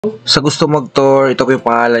Sa gusto mag-tour, ito po yung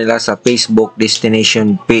pangalan nila sa Facebook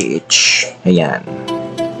destination page. Ayan.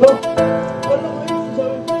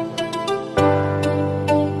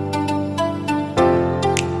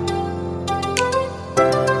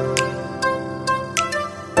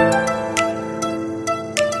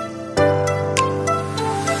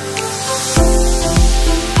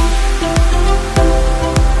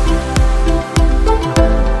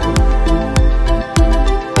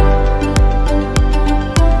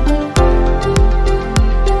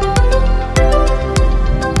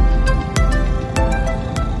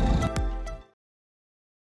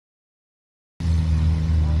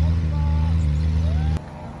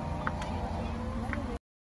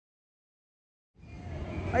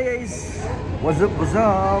 Hi guys! What's up? What's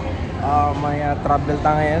up? May travel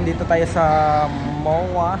tayo ngayon. Dito tayo sa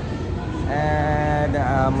MOA and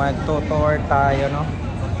magtutour tayo, no?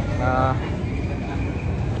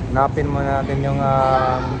 Hanapin mo natin yung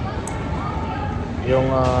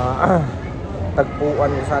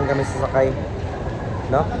tagpuan kung saan kami sasakay,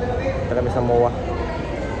 no? Dito kami sa MOA.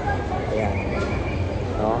 Ayan,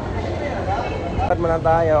 no? Dapat muna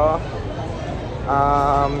tayo.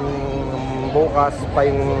 Bukas pa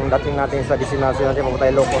yung dating natin sa destination natin,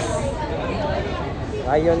 papunta Ilocos.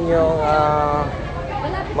 Ngayon yung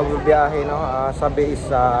magbibiyahe, no? Sabi is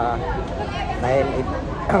 8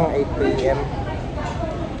 p.m.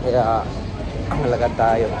 Kaya lagad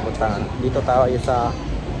tayo, punta dito tayo sa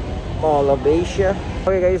Mall of Asia.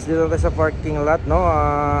 Okay guys, dito tayo sa parking lot, no?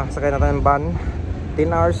 Sakay natin ng van.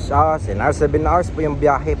 10 hours, 7 hours po yung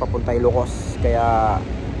biyahe papunta Ilocos. Kaya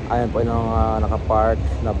ayan po yung nakapark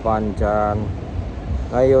na van dyan.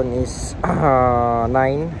 Ngayon is 9,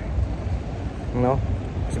 no?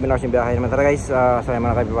 7 hours yung biyahe naman. Tara guys, sakay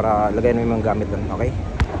muna kayo para lagayin mo yung mga gamit doon, okay?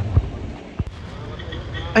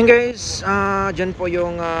 And guys, dyan po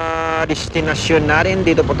yung destination natin.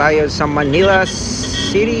 Dito po tayo sa Manila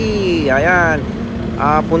City. Ayan,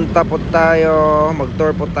 punta po tayo,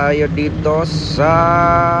 mag-tour po tayo dito sa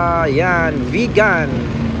ayan, Vegan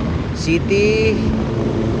City.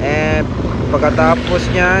 And pagkatapos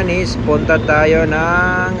nyan is punta tayo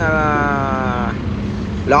ng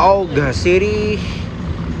Laoag City.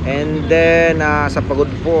 And then sa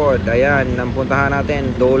Borobudur, ayan, ang puntahan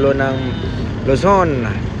natin dulo ng Luzon.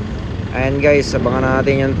 And guys, abangan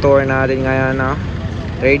natin yung tour natin ngayon, no?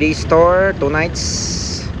 3 days tour, 2 nights.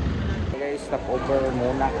 Okay guys, stop over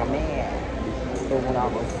muna kami. Ito muna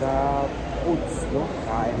ako sa foods, no?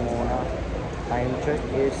 Kain muna. Time check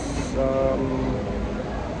is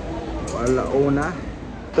alauna.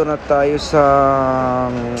 Ito na tayo sa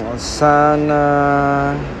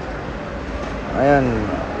ayan,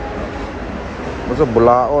 basta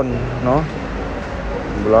Bulaon, no?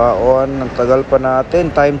 Bulaon, ang tagal pa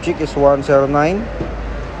natin. Time check is 1:09.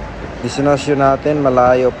 Destination natin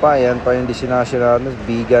malayo pa. Ayan pa yung destination natin,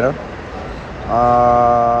 Biga, no?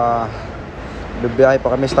 Bibiyahe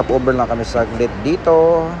pa kami, stop over lang kami saglit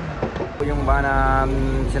dito. Yung ba na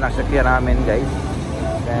sinasakyan namin guys.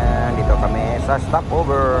 And dito kami sa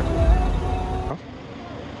stopover.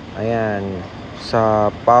 Ayan,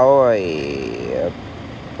 sa Paoay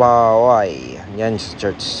yan sa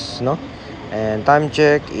church, no? And time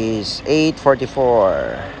check is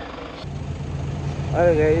 8:44.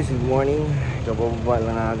 Hello guys, good morning. Kababa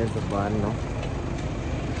lang natin sa van, no?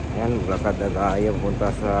 Ayan, lakad na tayo punta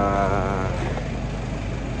sa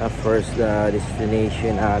first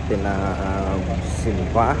destination natin na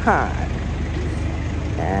simbahan.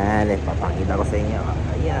 And ipapakita ko sa inyo.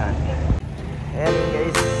 Ayan. And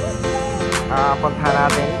guys, puntahan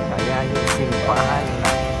natin. Ayan yung simbahan.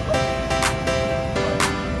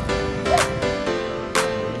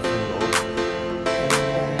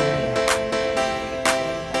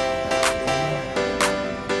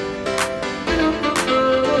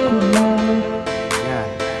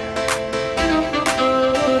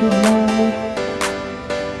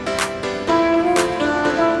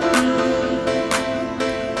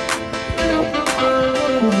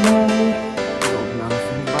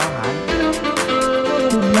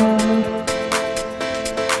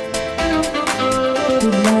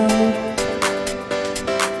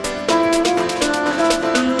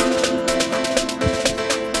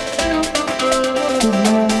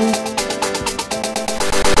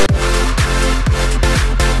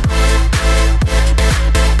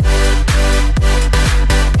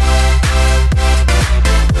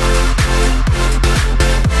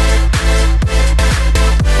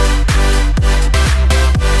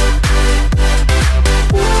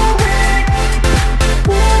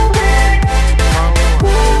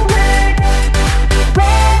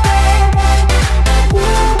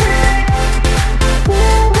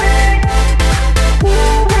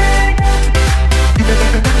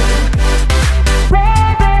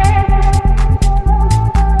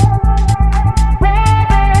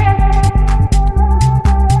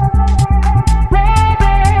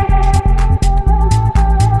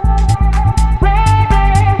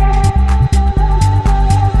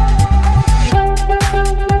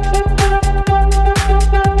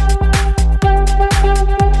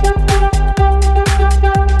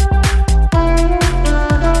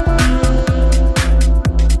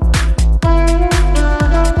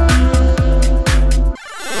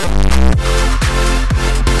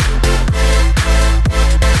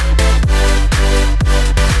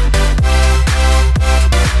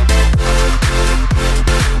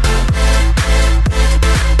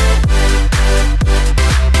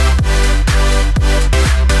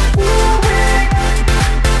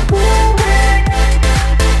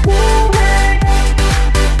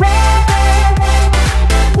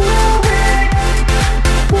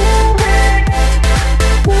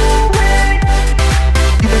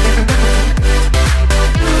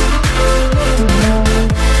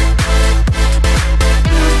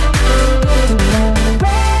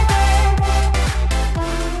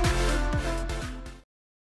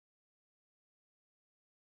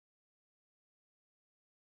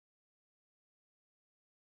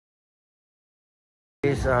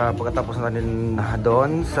 Guys, pagkatapos natin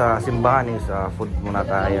doon sa simbahan is food muna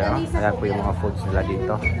tayo, no? Ayan po yung mga foods nila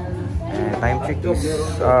dito. And time check is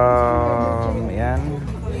ayan,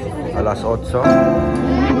 alas 8.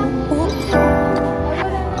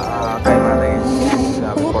 Time natin is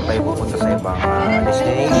before tayo pupunta sa ibang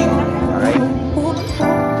destination. Alright.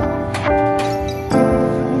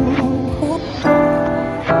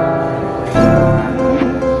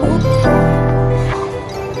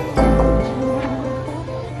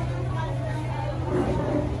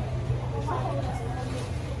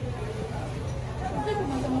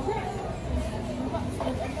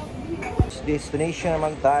 Destination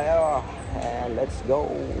naman tayo, and let's go.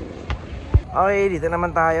 Okay, dito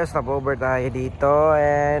naman tayo, stopover tayo dito,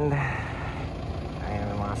 and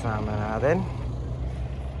ayan ang mga kasama natin.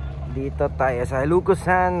 Dito tayo sa Ilocos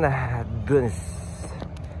Dunes.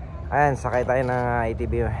 Ayan, sakay tayo ng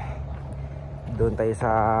ATV. Doon tayo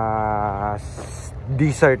sa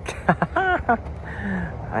desert.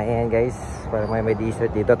 Ayan guys, para may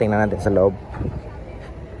desert dito. Tingnan natin sa loob.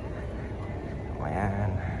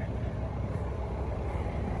 Ayan.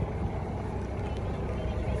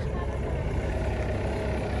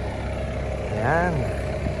 Ayan.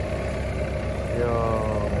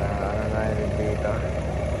 Yung ano natin dito.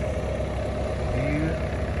 View.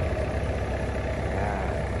 Ayan.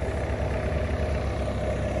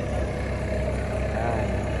 Ayan.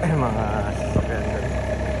 Mga sasakyan doon.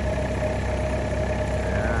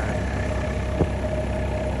 Ayan.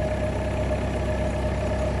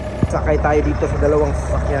 Sakay tayo dito sa dalawang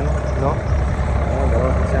sasakyan, no? Ayan,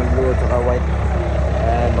 dalawang sasakyan, blue at saka white.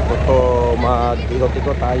 And makuto,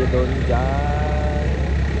 mag-ikot-ikot tayo doon dyan.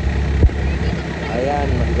 Ayan,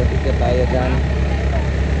 mag-ikot-ikot tayo dyan.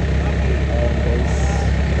 Ayan guys.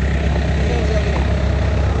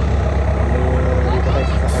 Dito tayo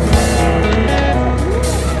sa sakay.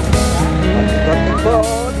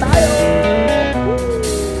 Mag-ikot-ikot tayo!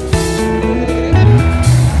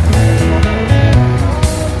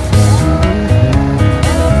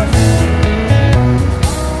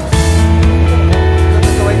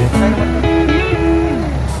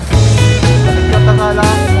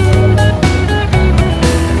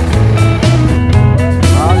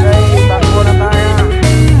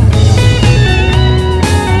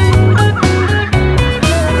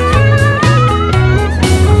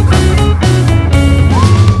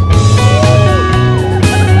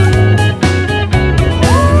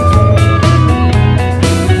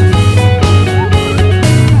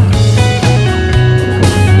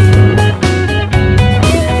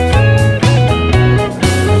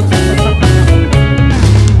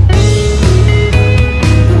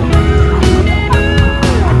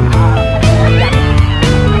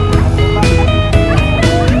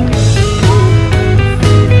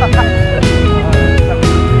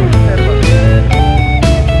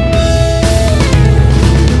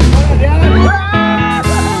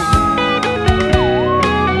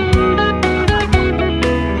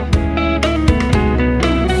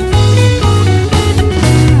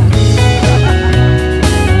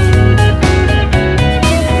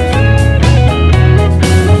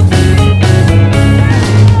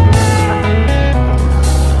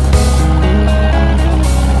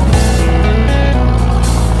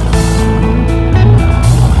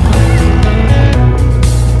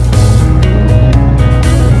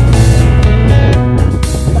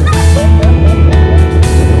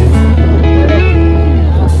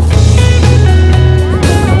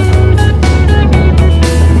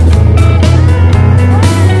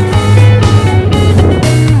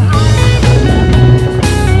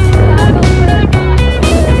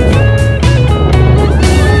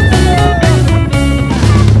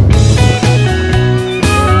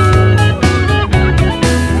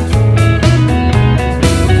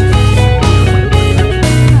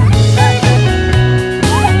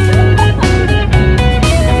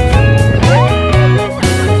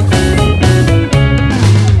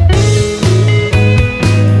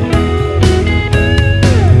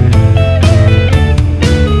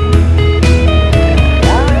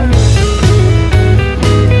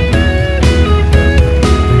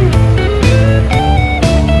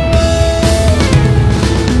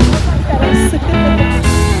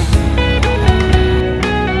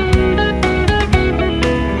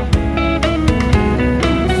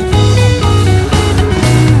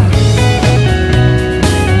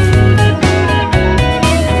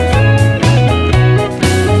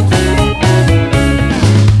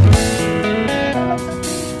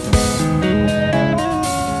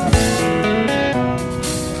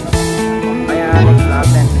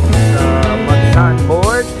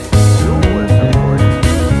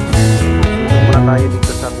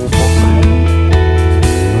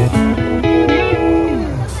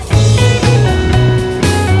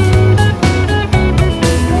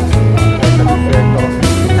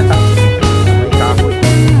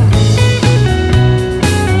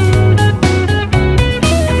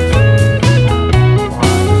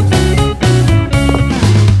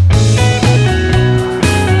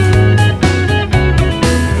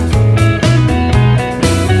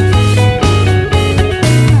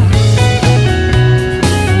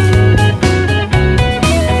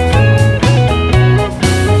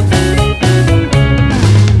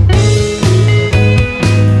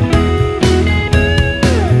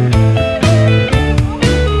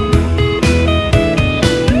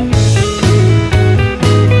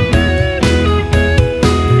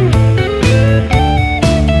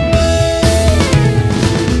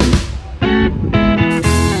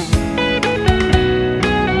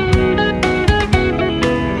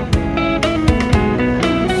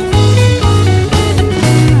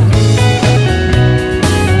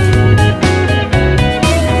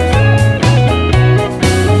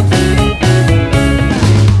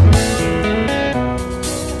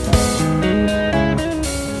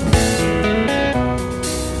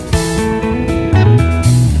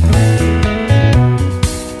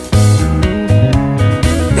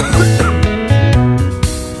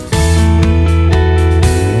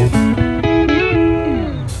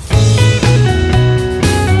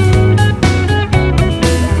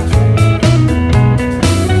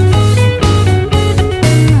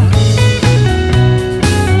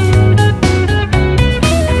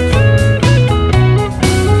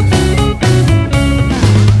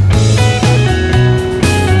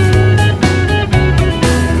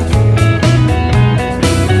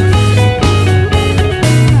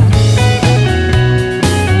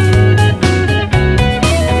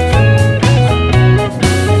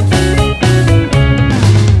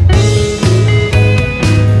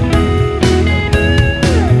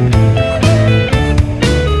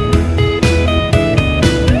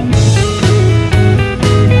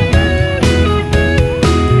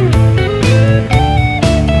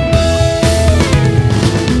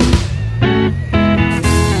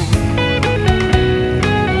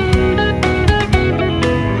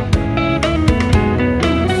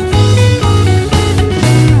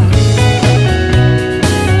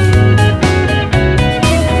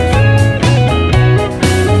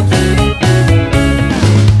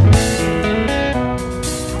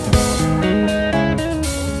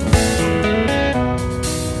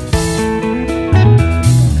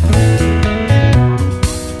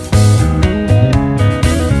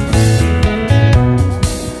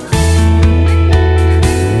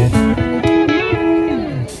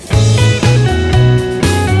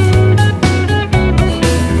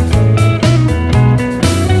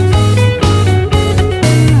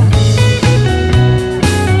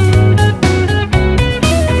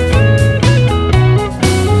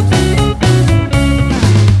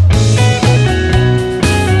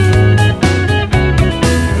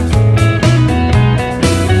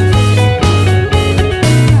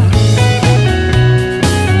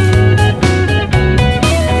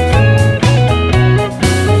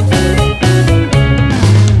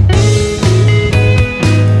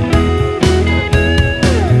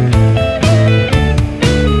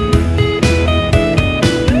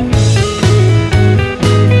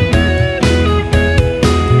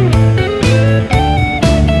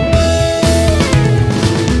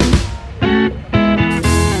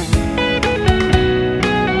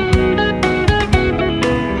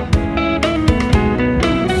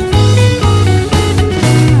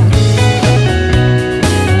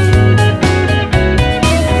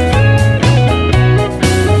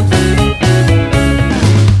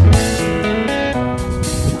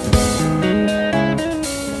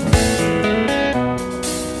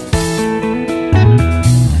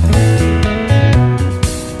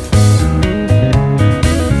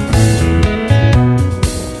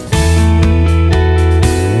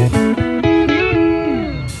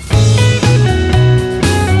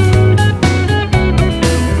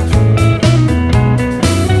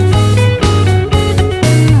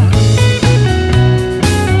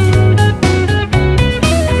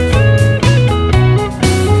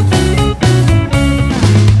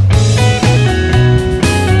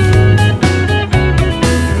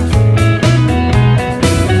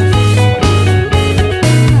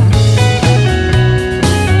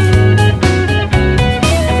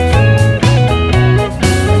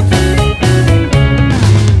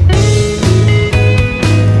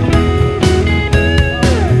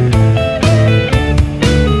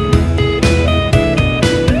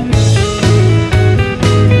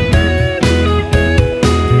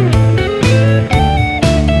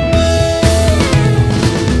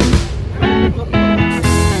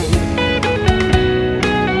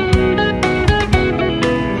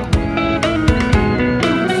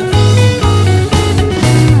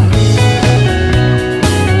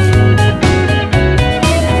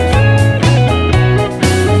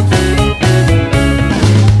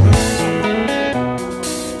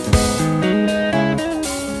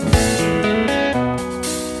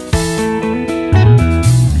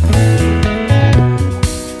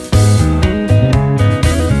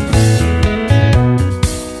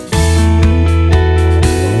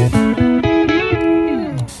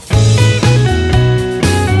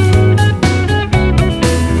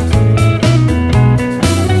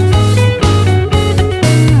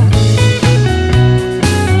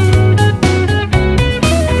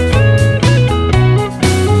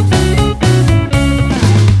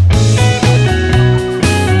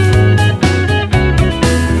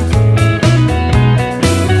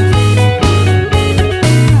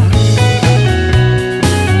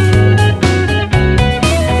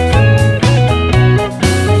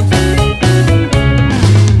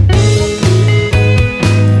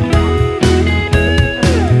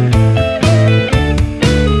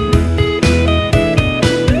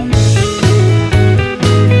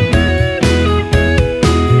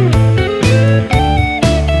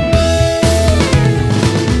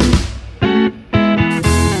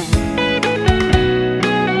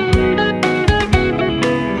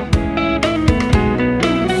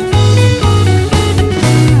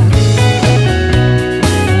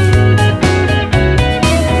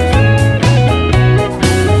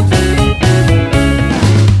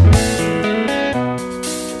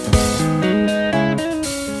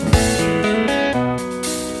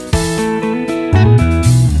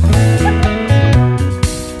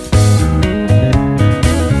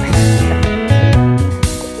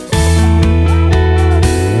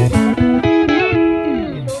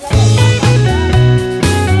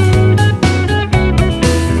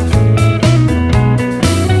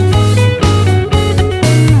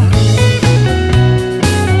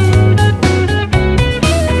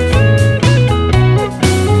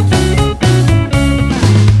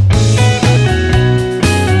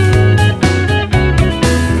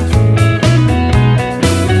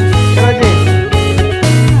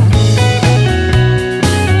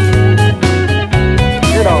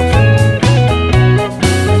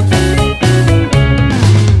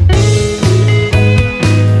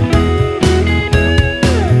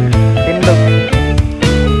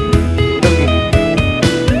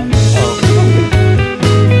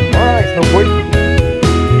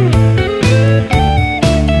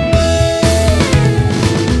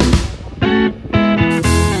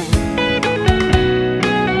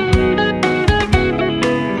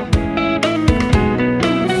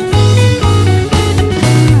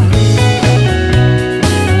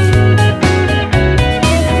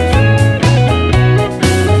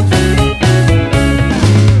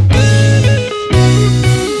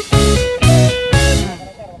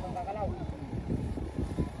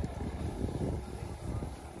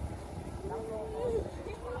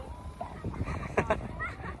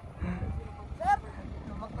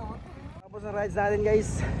 Tapos ang rides natin guys.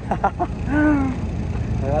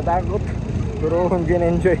 Nakatakot. Pero hindi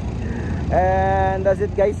enjoy. And that's it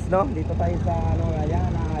guys, no? Dito tayo sa ano, ayan,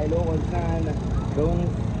 Ilocos na doon.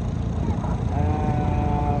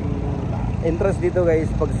 Entrance dito guys,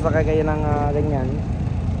 pag sasakay kayo ng ganyan.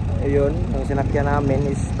 Ayun, yung sinakyan namin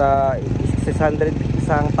is 600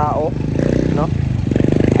 isang tao, no?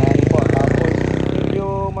 And po, tapos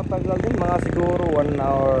medyo matagal din, mga siguro 1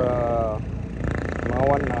 hour, mga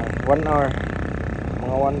 1 hour,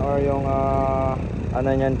 mga 1 hour yung ano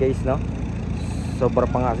nyan guys, no? Sobra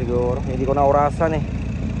pa nga siguro, hindi ko na orasan eh.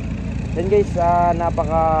 Then guys,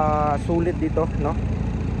 napaka sulit dito, no?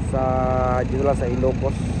 Dito lang sa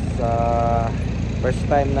Ilocos, sa first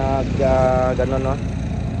time na gano'n, no?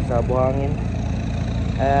 Sa buhangin.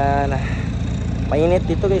 And mainit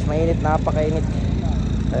dito guys, mainit, napakainit.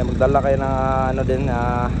 Kaya magdala kayo ng ano din,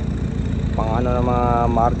 pang ano ng mga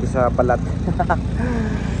maarte sa balat.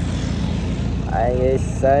 Ay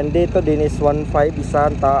guys, and dito din is 1.5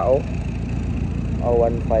 isang tao. O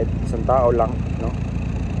 1.5 isang tao lang, no?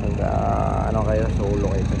 Ano kayo, solo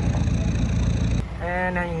kayo.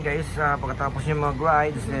 And ayun guys, pagkatapos yung mag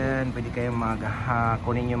rides, then pwede kayong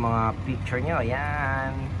kunin yung mga picture nyo.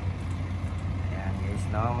 Ayan, ayan guys,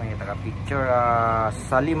 no? May taka picture.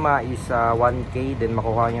 Sa 5 is 1K, then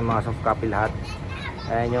makuha nyo yung mga soft copy lahat.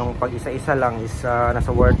 And yung pag isa-isa lang is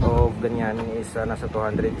nasa worth of ganyan is nasa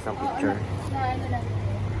 200 isang picture.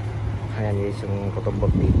 Ayan guys, yung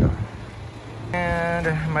photobooth dito. And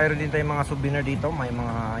mayroon din tayong mga souvenir dito. May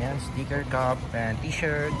mga ayan, sticker, cup, and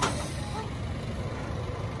t-shirts.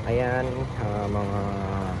 Ayan, mga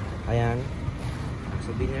ayan,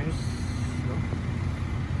 souvenirs, no?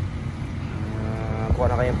 Kuha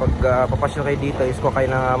na kayong pag papasyo kayo dito, is kuha kayo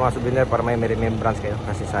ng mga souvenir para may remembrance kayo,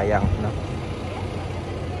 kasi sayang, no?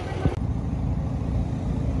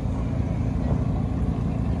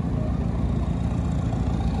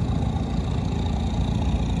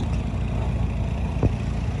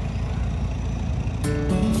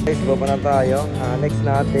 Guys, baba na tayo. Next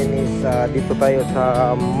natin is dito tayo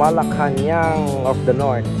sa Malacanang of the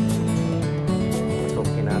North.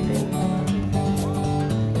 Pasukin natin.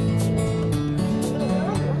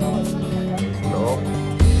 Slow.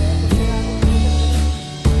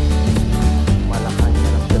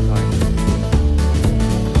 Malacanang of the North.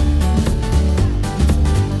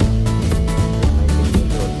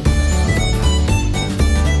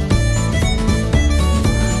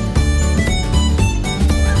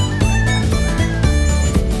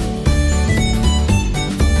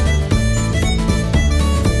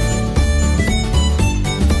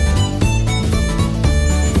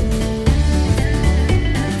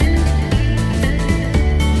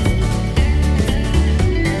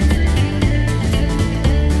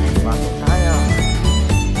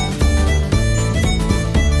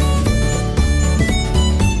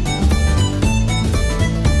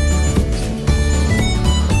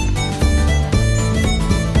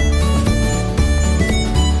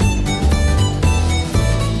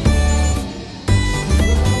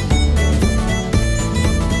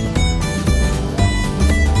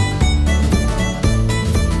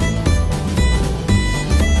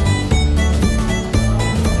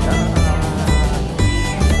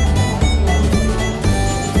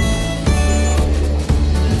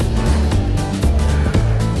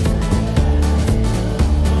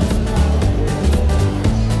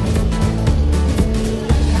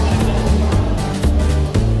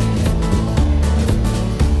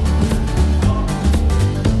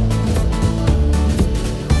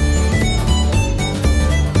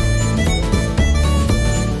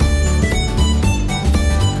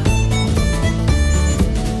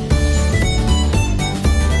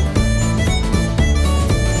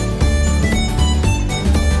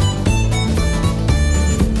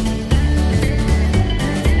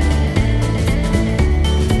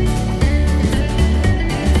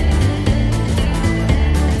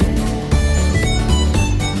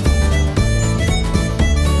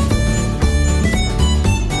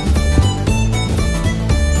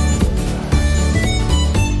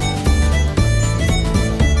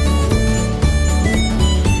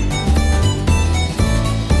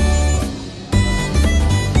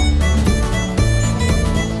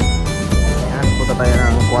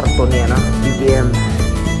 kwarto niya na BBM.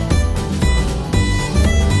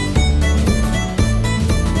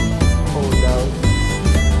 Hold out.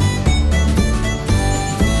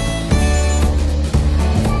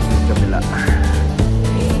 Kabila.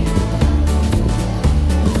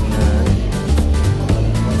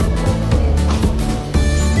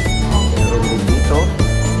 Meron din dito.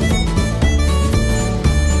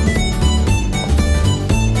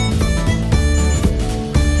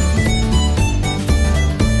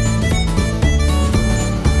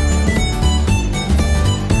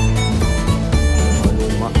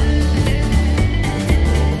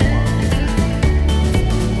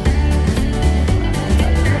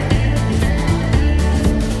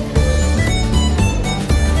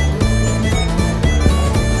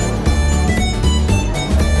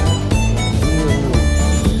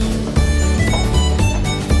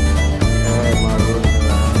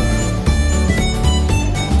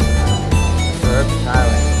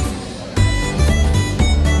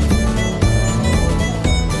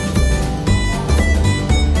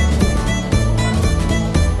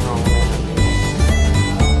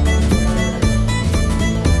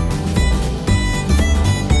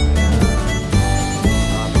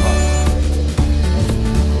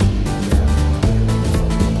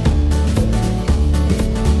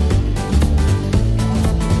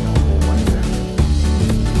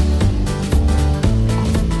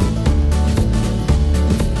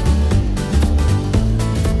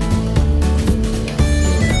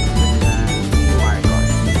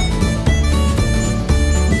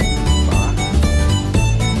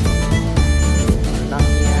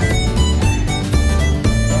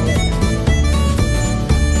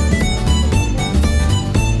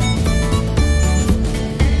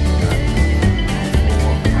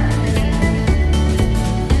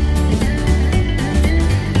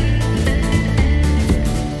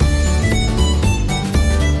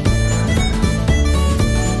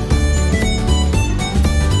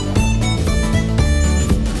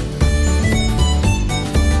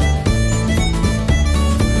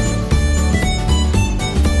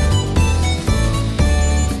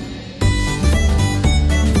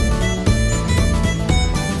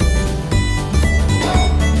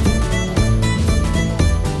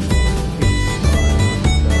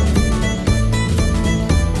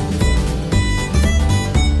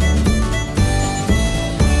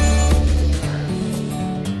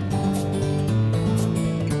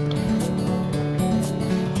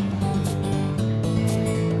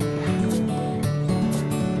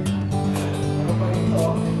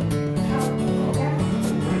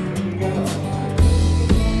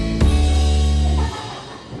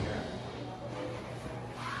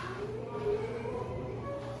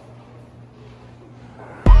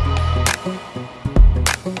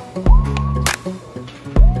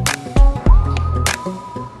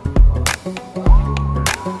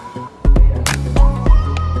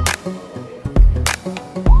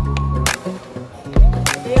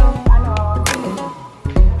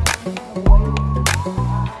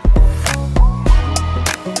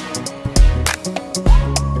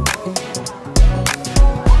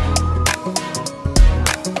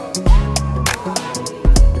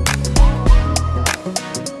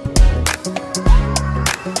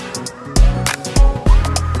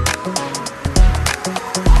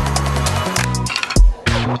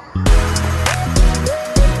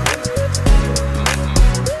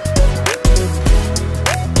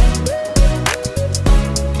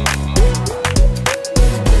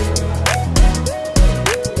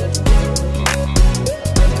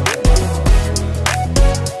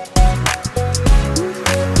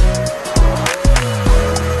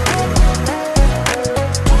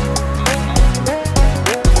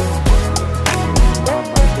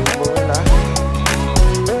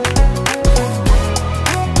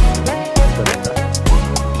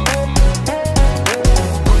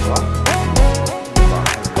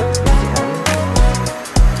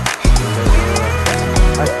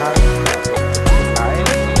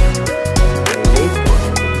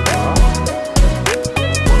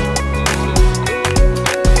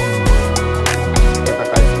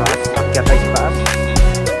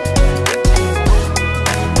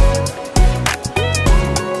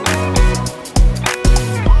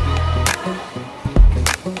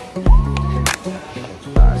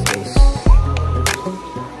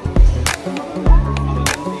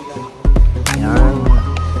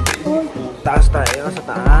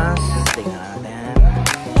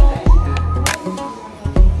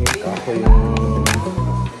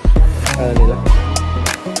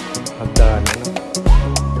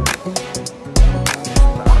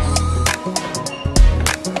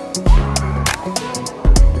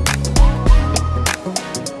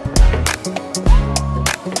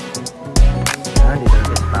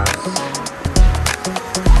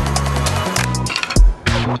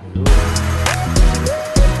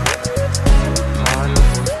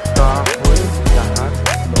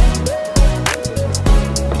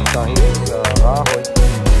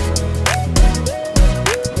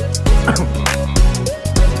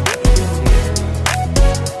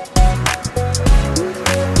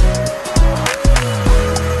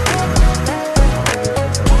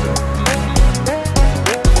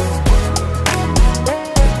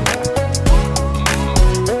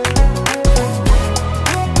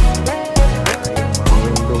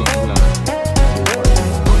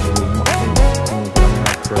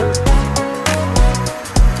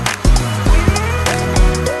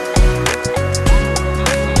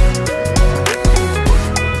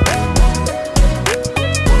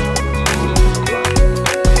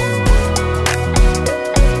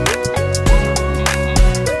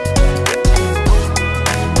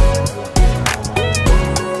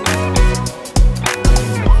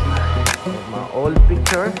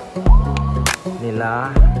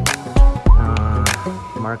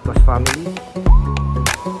 Marcos family.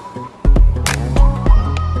 Ayan.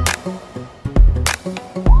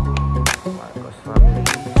 Marcos family.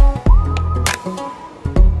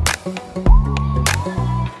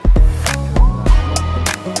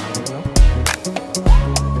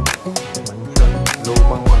 Mansion,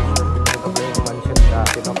 lumang mansion. Ito pa yung mansion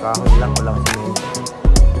dati, no? Kahoy lang, walang simento.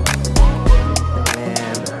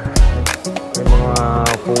 And may mga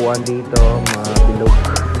upuan dito, mga bilog.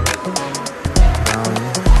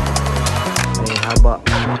 May haba.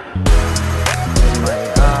 May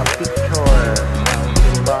picture ng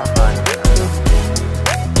simbahan.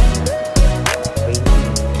 Painting.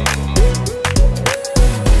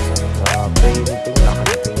 Painting.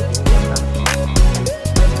 Naka-painting yan na.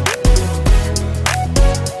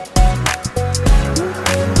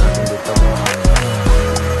 Dito.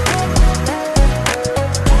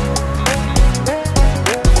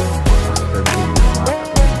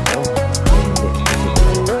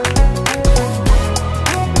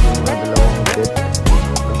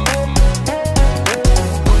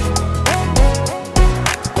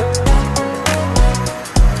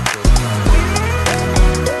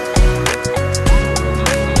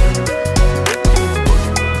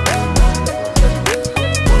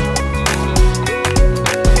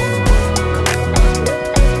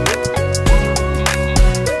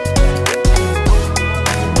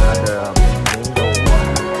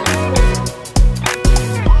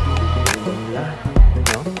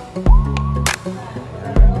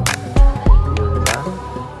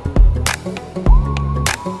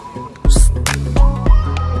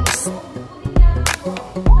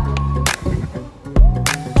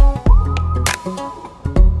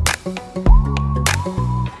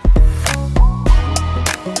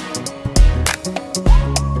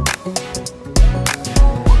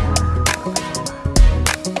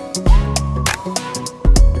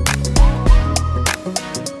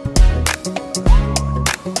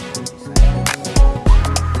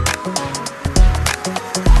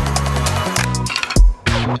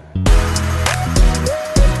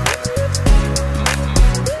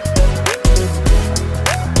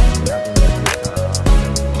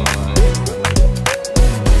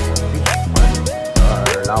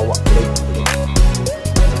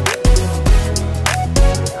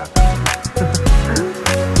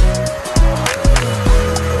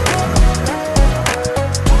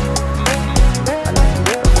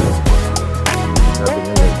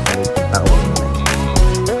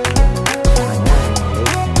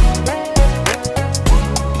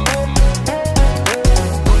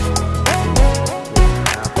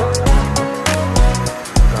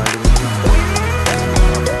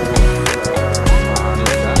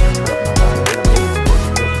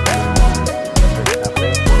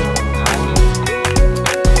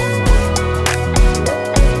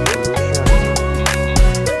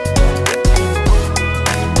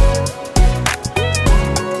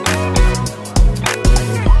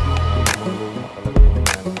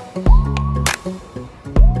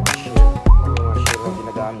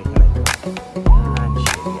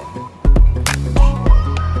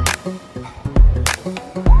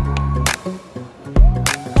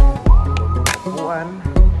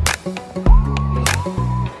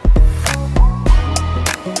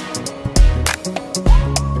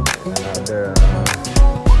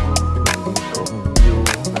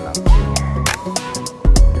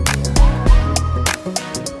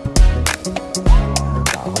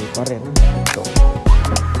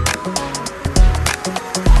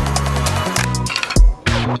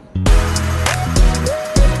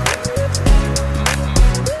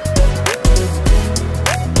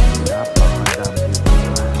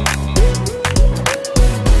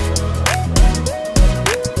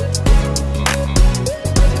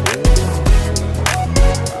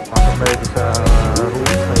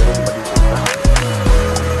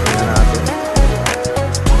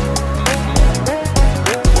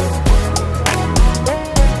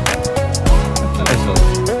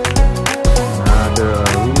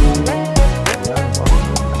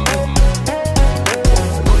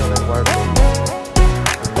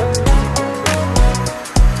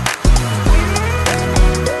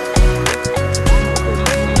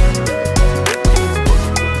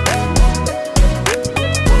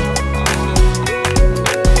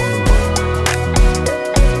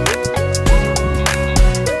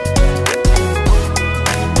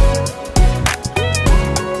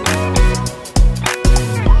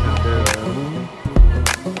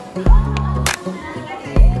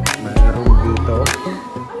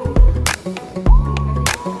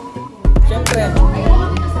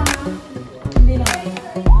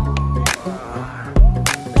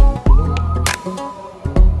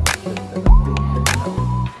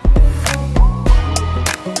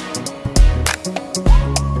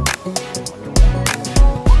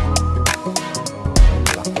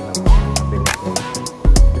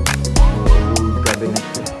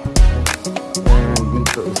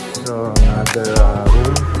 Another room.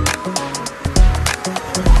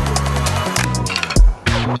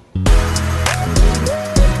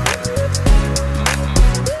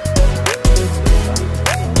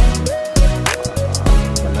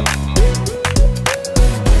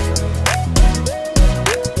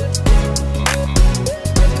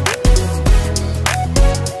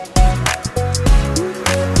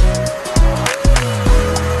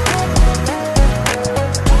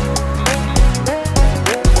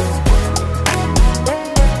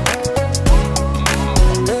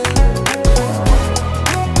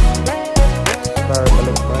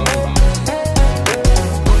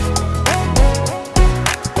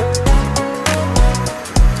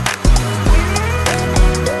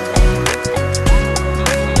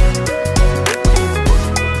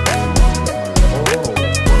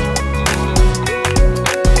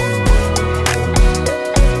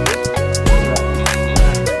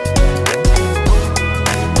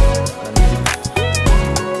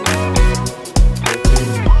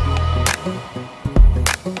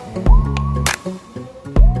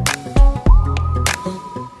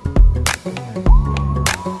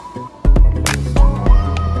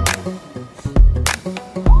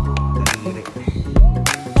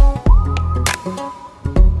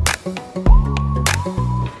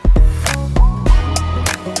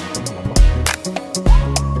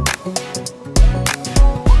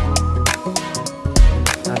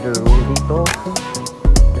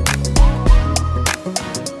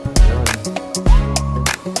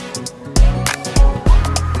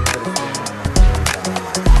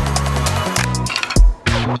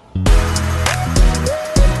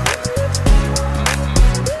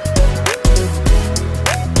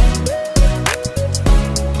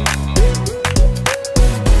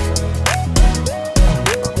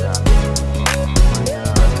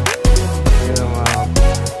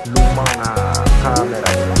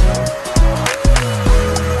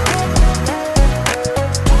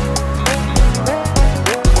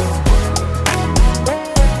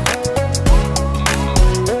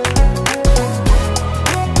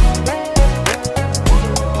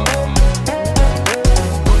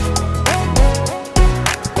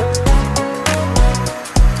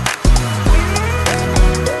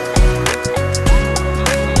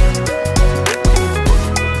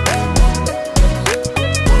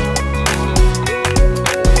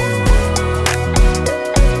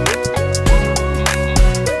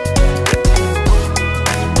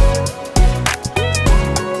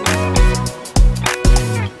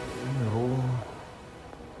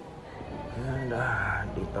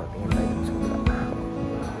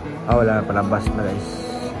 Wala na palabas na guys.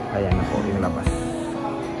 Ayan na po yung labas.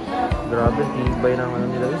 Grabe, tibay ng ano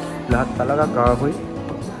nila guys. Lahat talaga kahoy.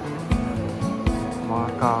 Mga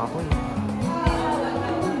kahoy.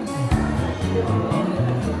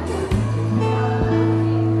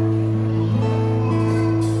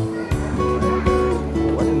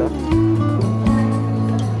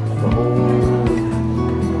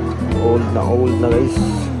 Old na guys.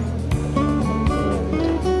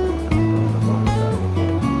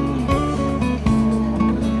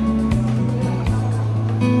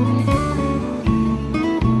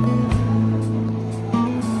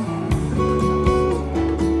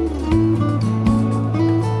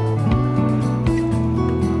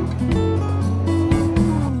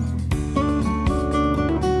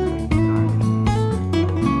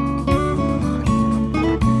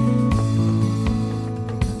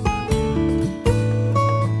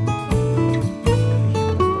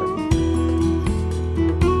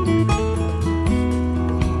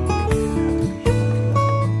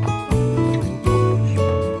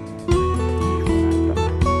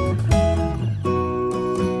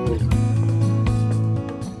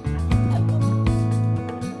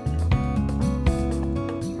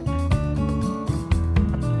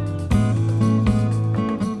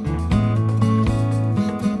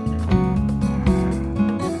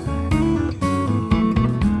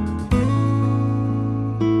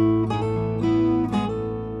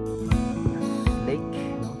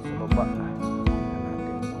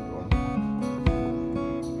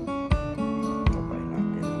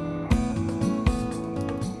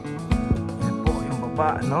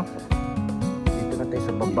 No? Dito na tayo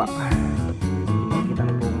sa baba. Makikita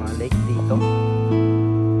na po mga lake dito.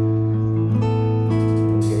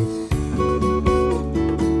 Ayan guys.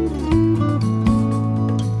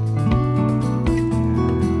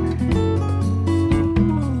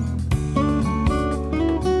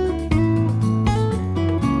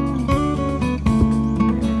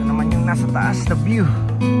 Ito naman yung nasa taas na view.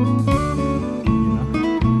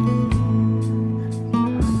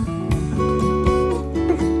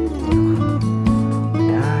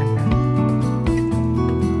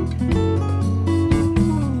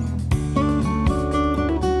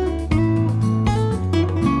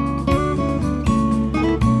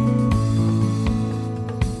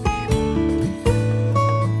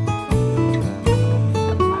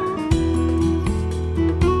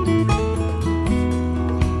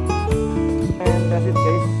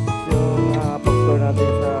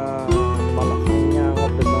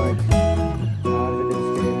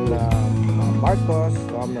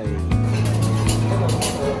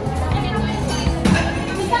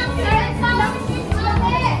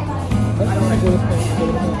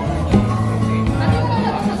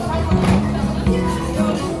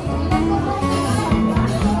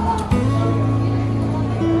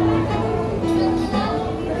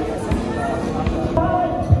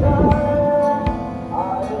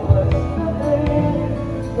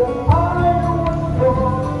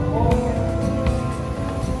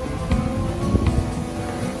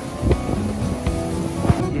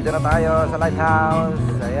 dito na tayo sa lighthouse.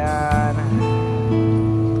 Ayan.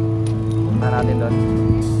 Punta natin doon.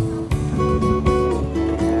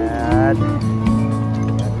 Ayan.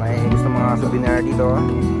 Ayan, may gusto mga souvenir dito.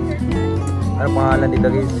 Ano pangalan dito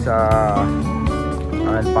guys?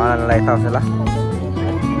 Pangalan ng lighthouse nila.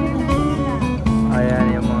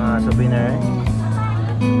 Ayan yung mga souvenir.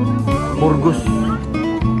 Burgos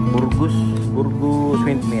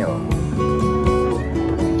windmill.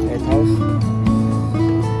 Lighthouse.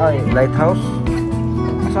 Ay, lighthouse.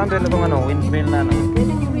 Saan rin itong windmill na ito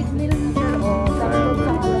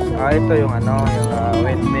yung yung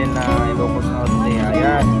windmill na Ilocos Norte.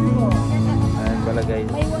 Ayan. Ayan pala guys.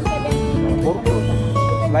 Burgos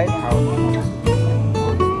lighthouse.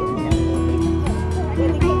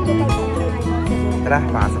 Tara,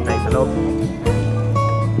 pasok tayo sa loob.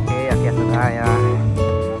 Okay, akyat na tayo.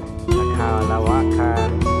 Naghalawakan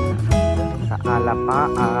sa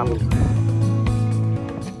Alapaam.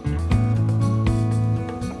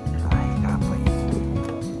 Ay, kapoy.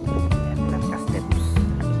 Yan ka steps.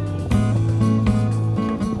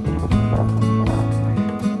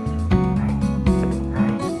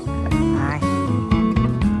 Ay.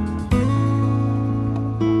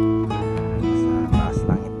 Sa taas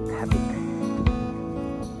langit. Habit.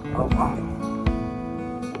 Oh.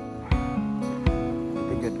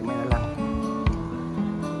 Tigod kamay na lang.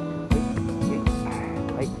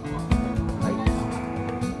 Ay.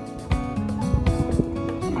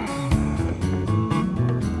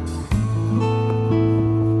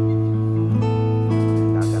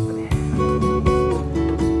 Dagat rin.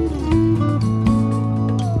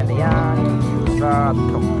 Ano yan? Sa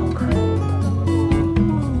tuktok.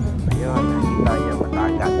 Ayun, nakita yung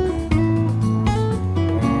dagat.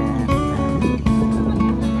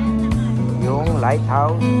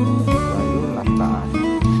 Lighthouse. Ayun, nataas.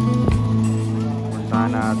 Punta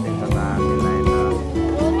natin sa taas ng lighthouse.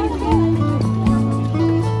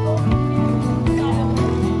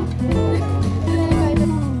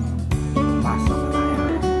 Pasok na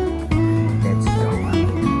tayo. Let's go.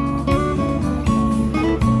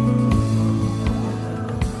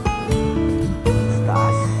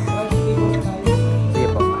 Taas. Sige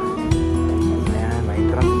po. Ayan, may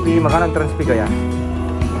transpi. Magkano ang transpi kaya?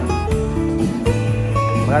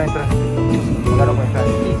 Magkano yung transpi? Magkano po yung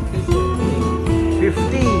transpi?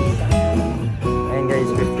 50! Ayun guys,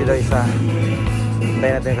 50 daw isa.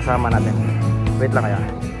 Hintayin natin yung kasama natin. Wait lang kaya. Ayan,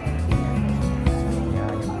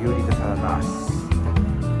 yung view dito sa taas.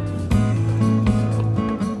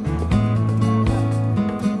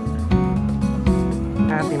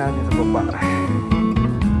 Ayan, tingnan natin sa baba.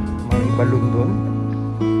 May balloon dun.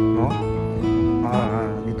 No?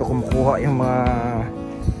 Dito kumukuha yung mga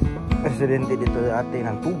residente dito dati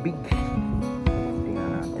ng tubig.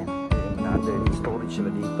 Tingnan natin. Tingnan storage sila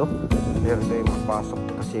dito. Pero tayo magpasok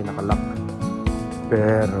kasi nakalock.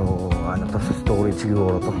 Pero ano to, sa storage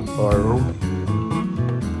siguro to, or room.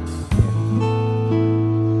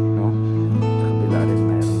 No? Sa kabila rin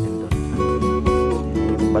mayroon din doon.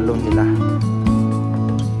 Yung balon nila.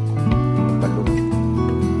 Yung balon.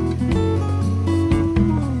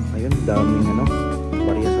 Ayun, daming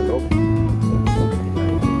barya sa loob.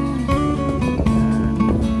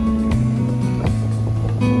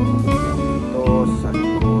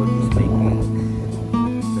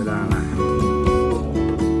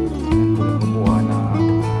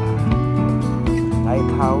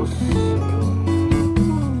 House.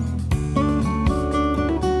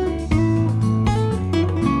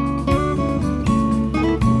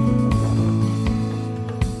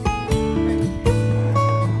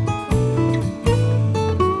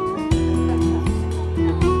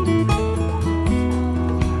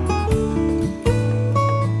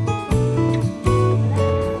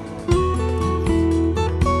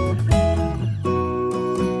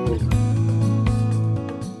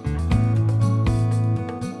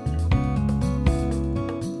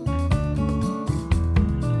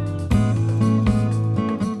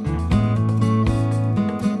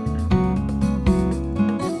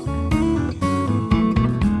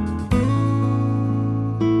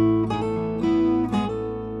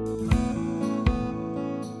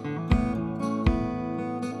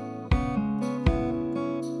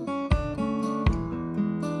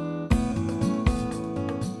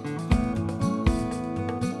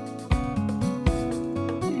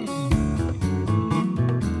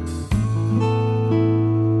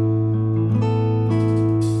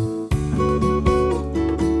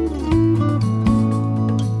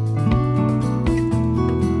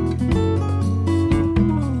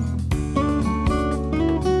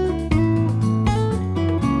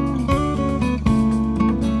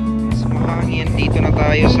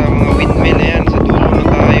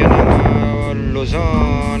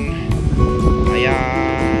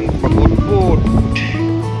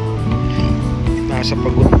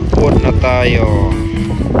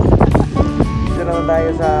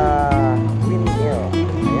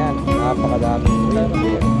 napakadaming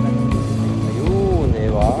reindeer. Ayun,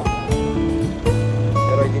 diba?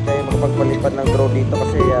 Pero hindi tayo makapagpalipad ng drone dito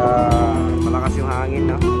kasi malakas yung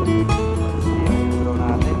hangin, no? Yung drone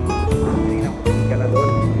natin. Hindi na ka na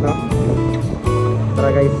doon, no?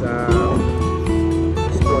 Tara guys,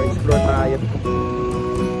 explore tayo.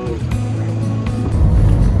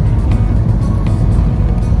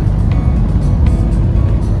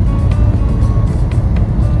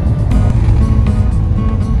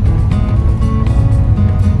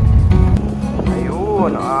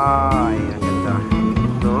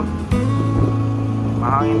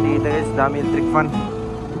 Dami electric fan.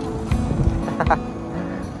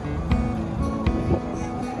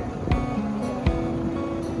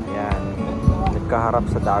 Yan, nagkaharap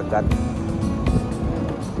sa dagat.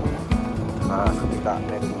 Sa kita,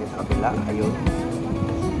 meron din sa kabila. Ayun,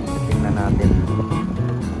 tingnan natin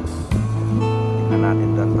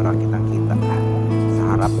doon para kitang kita sa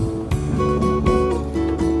harap.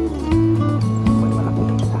 Malaki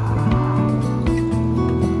kita,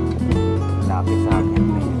 lapit sa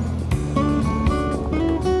akin.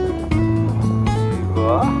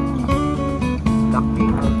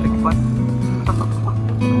 Laking electric fan.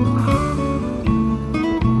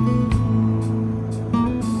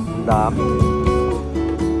 Dami.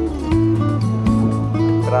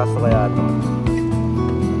 Traso kaya ito.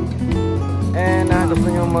 And gusto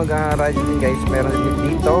nyo mag-ride din guys, meron din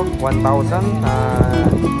dito 1,000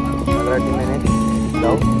 30 minutes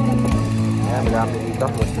daw. Ayan, madami dito.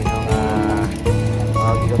 Gusto nyo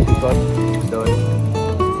mag-ikot-ikot doon.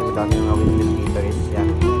 Kasi madami yung mag-ikot dito guys. Yan.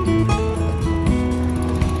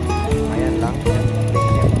 Ayan lang.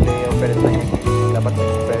 Play operate na yan. Dapat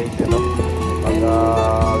experience ito pag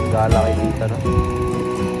gala kayo dito, no?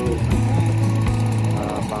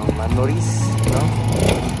 Pang memories, no?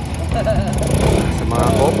 Sa mga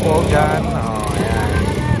kopo dyan. Ayan.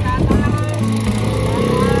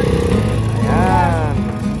 Ayan.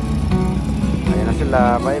 Ayan na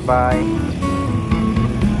sila. Bye bye.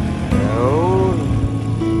 Ayun.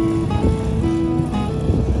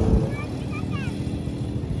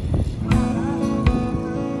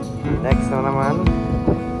 Next na naman.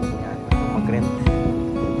 Ayan, mag-rent.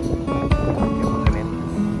 Okay, mag-rent.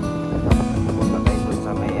 Punta tayo dun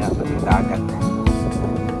sa may dagat.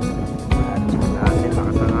 At natin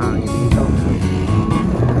nakasangangin dito.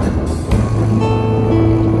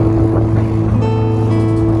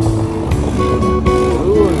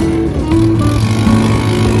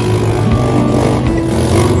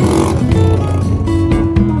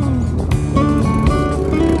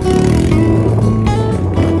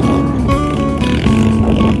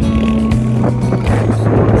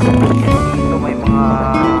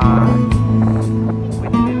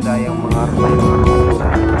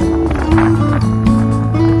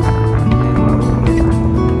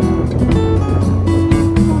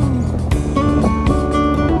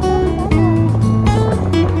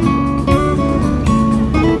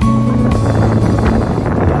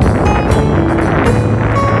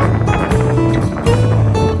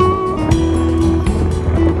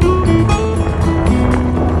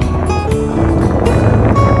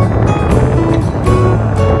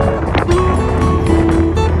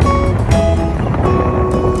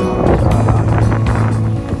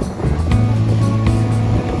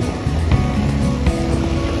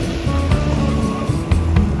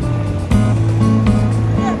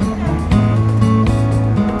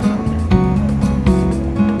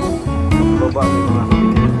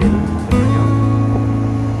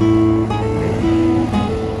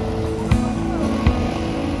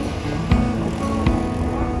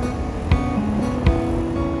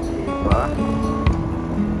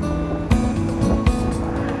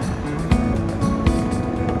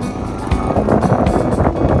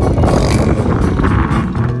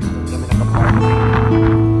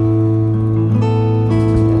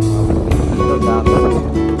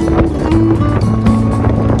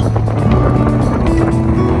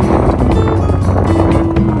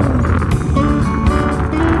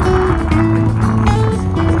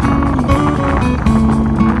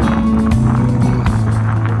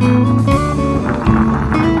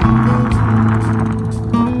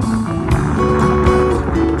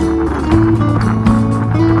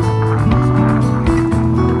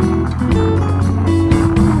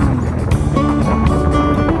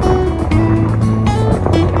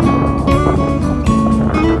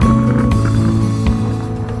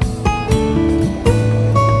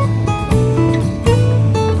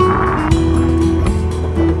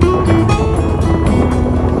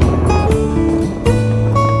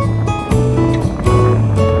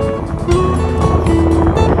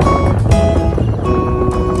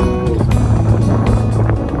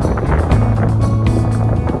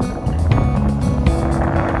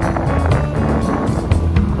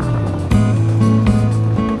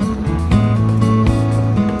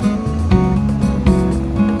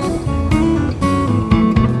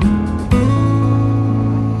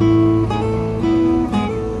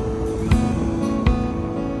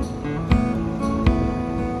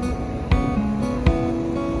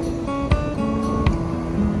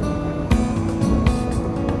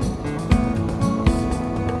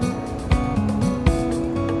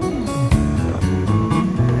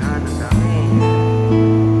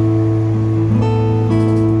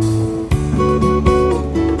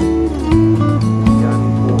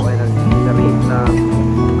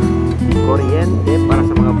 kuryente para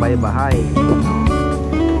sa mga bahay-bahay.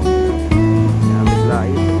 Bigla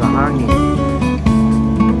sa hangin.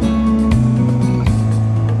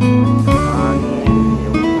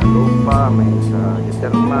 May sa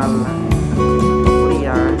geothermal,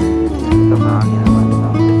 nuclear, ito sa hangin naman sa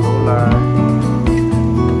solar.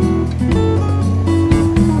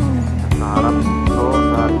 Sa harap ito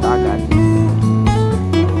sa dagat.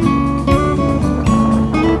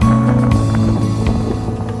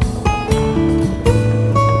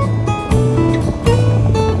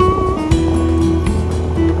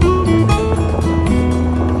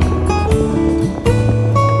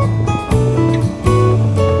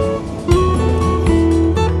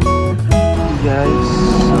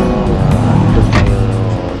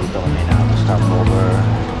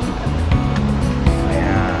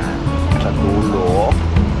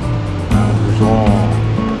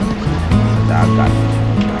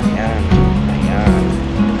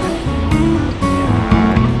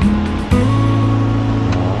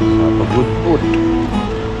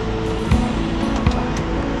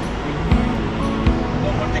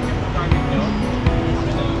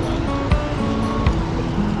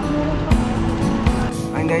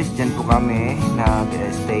 Guys, dyan po kami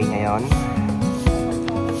nag-stay ngayon.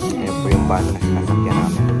 Ayan po yung van na sinasakyan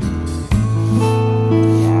namin.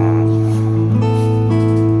 Ayan.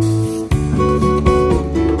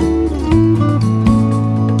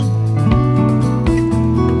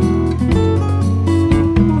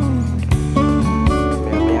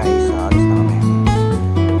 Maya is alis na kami.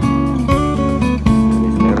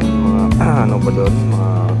 Yes, meron yung mga ano pa doon,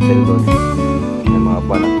 mga hotel doon. Yung mga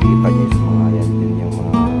van nakikita nyo is mga yan din yung mga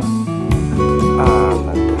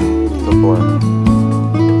tour.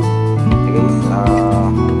 Okay guys,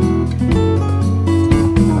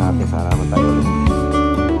 natin sana naman tayo ulit.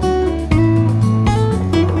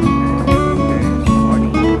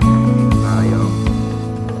 Morning tayo.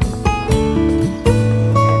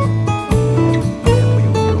 Ayan po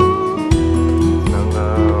yung view ng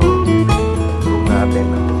room natin.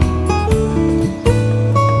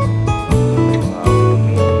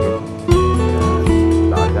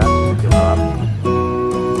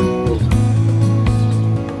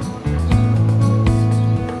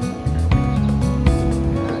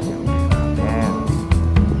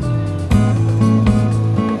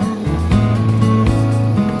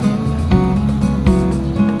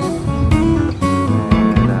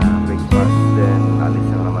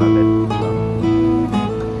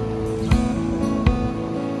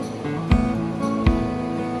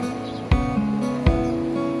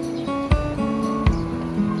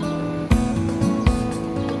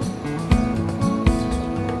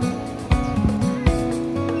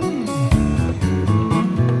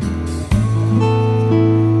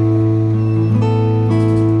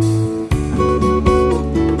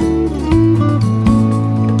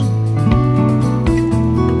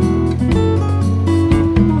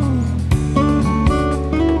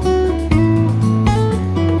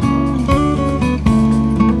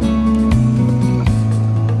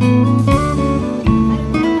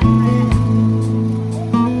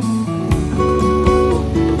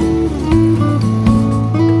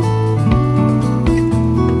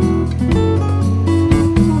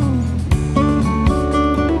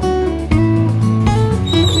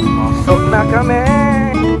 Na kami.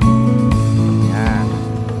 Yan.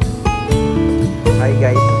 Hi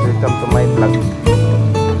guys, welcome to my vlog.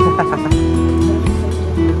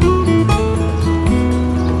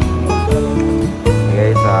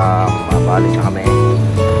 Guys, mabalis na kami.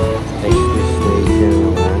 Next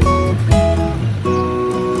destination.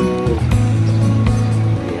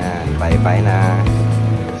 Yan, bye-bye na.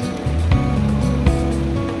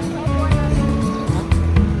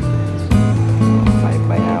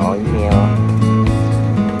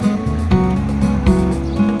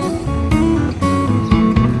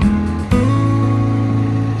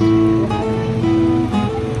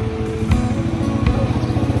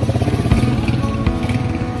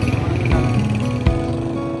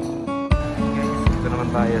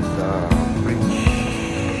 Tayo sa bridge,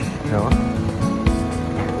 no?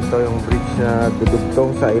 Ito yung bridge na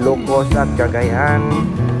dudugtong sa Ilocos at Cagayan.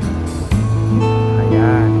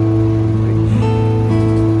 Ayan, bridge.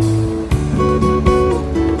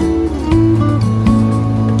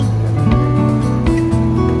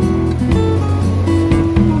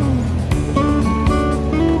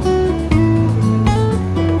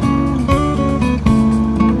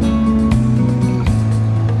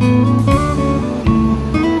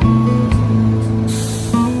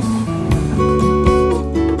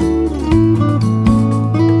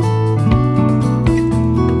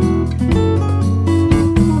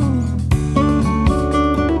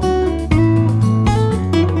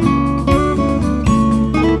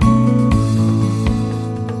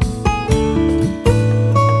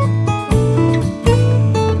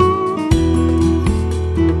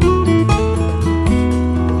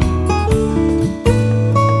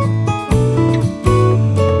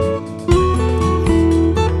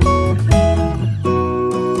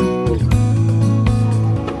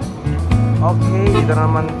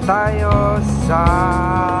 sa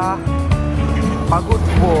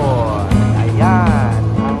Pagudpod. Ayan,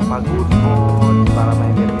 ang Pagudpod para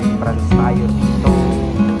may remembrance tayo dito.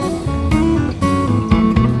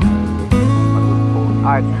 Pagudpod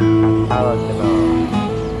art ang tawag nito.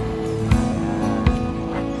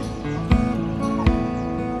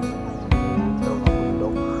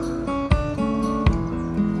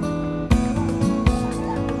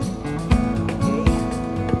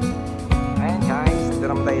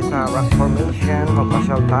 Sa rock formation,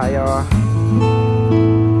 magpasyal tayo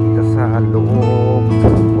dito sa loob.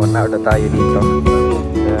 1 hour na tayo dito,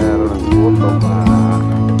 pero gutom,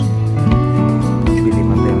 bili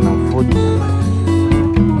man tayo ng food.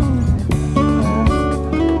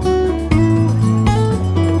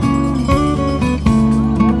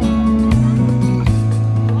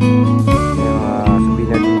 Yung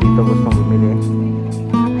souvenir din dito gustong bumili.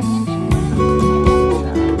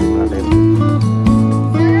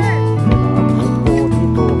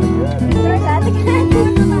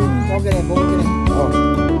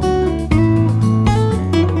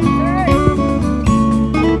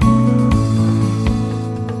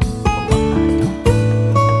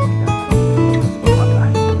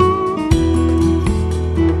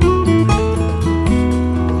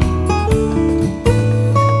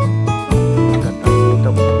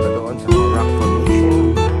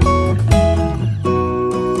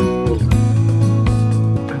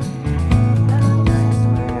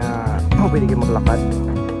 Pwede kayo maglakad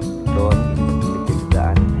doon, litig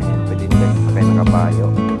daan, and pwede nyo guys sakay ng kabayo.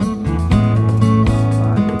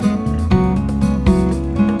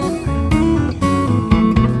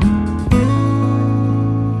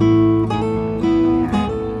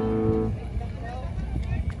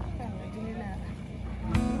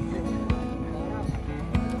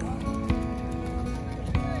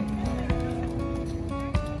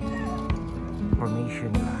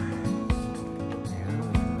 Formation lang.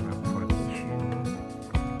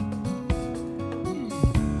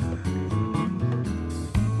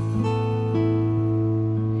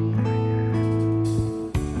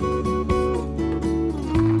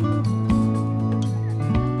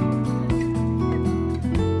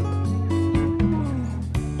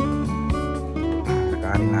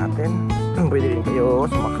 Natin. Pwede rin kayo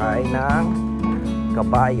sumakay ng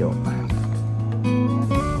kabayo.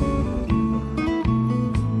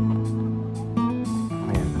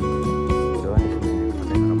 Ayan. Doon is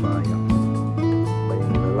sumakay ng kabayo. Kabayo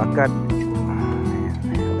ng lalakad. Ayan.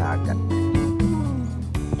 Lalakad.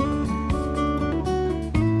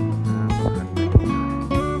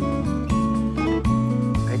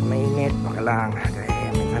 Kahit mainit, baka lang.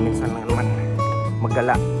 Kaya minsan-minsan lang naman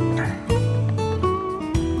magala.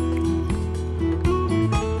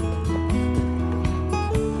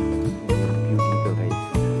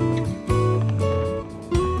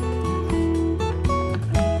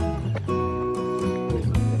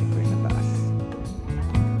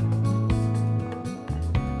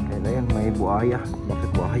 May buhaya. Bakit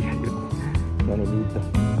buhaya? Gano'n dito.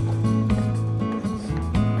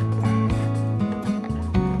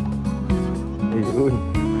 Ayun.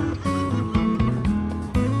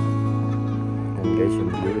 Yan guys, yung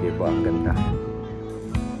view, diba? Ang ganda.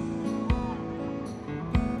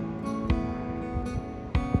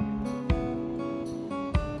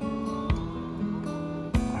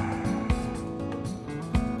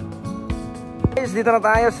 Guys, dito na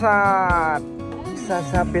tayo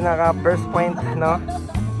sa pinaka first point, no?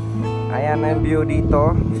 Ayan ang view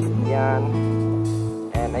dito. Yan.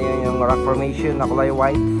 And ayun yung rock formation na kulay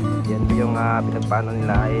white. Yan po yung pinagpano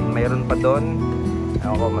nila. And mayroon pa doon.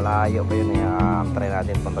 Ako, malayo pa yun. Try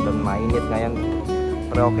natin punta doon. Mainit ngayon.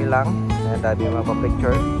 Pero okay lang. Ayan, dami yung mga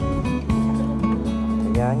picture.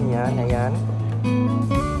 Ayan, yan, ayan.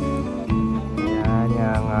 Ayan,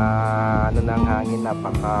 yung ano ng hangin,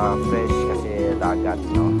 napaka fresh kasi dagat,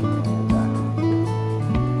 no?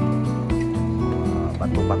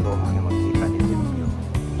 Bato-bato na makikita dito yung view.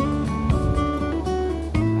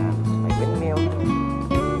 May windmill.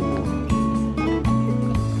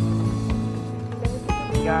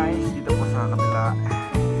 Guys, dito po sa kabila.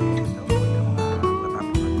 Ito po yung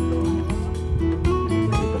natapunan doon.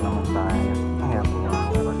 Dito naman tayo. Ayan po yung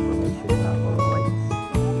transformation na all whites.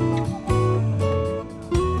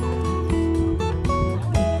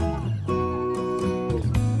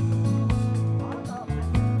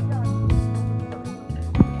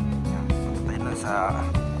 Sa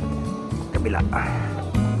kabila. Ayan.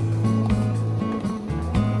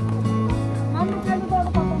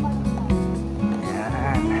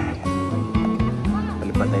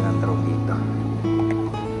 Palipad tayo ng drone dito.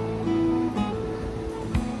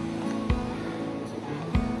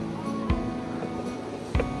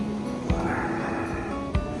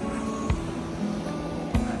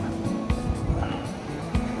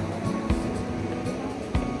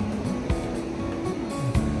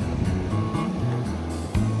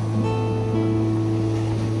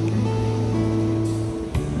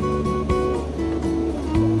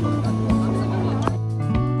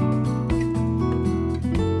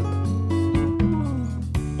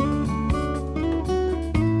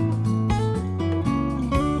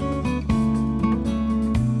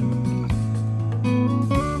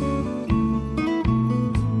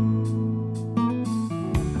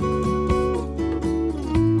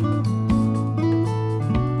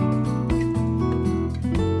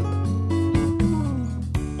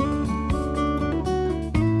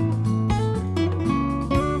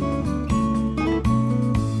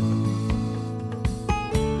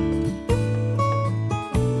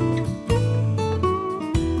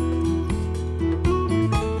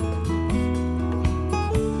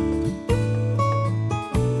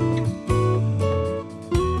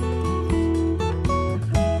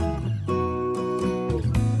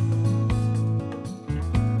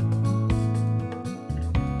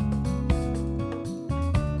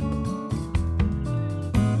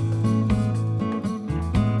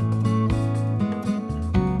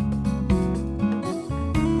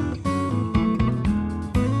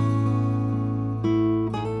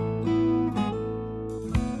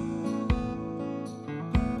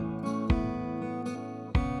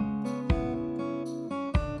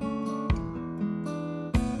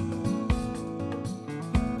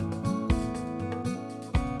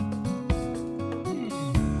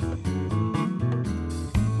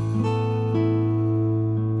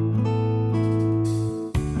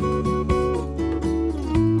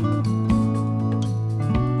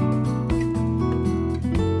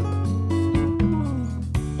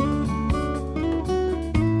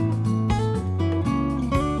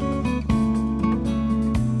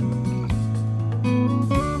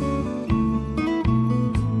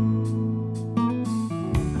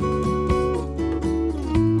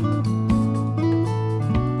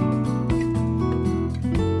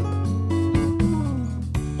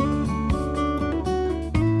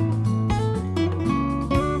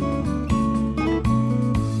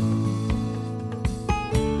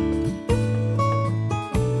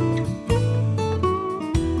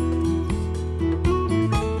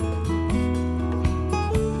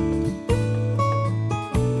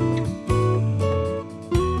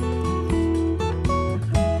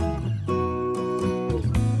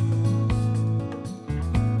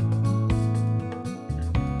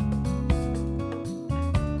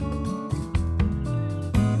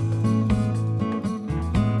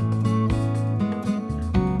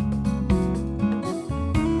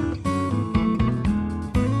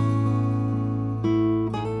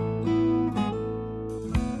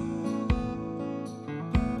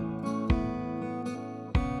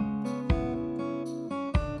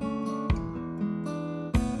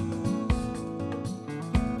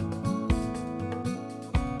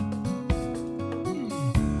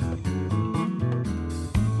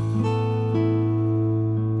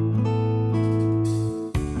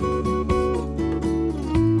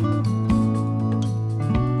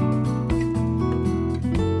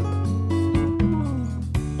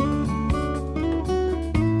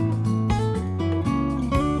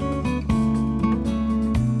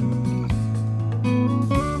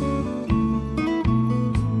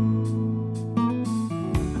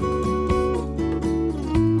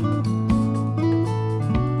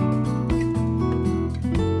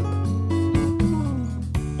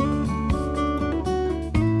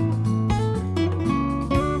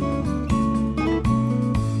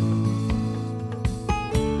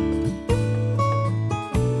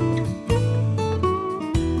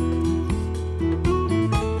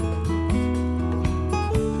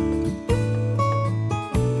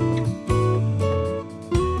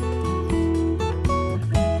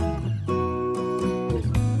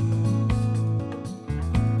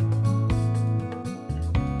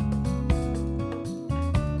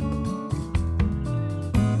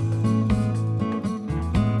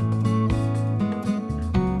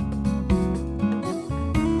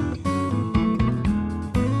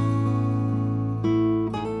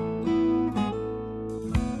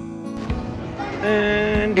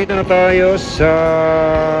 Ayan, dito na tayo sa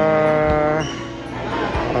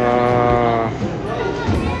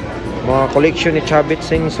mga collection ni Chavit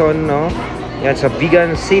Singson, no? Yan sa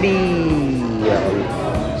Vigan City.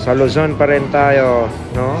 Sa Luzon pa rin tayo,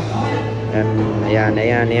 no? Ayan.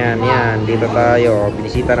 Dito tayo.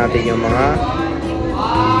 Binisita natin yung mga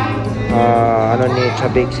ano ni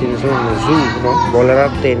Chavit Singson Zoo, no?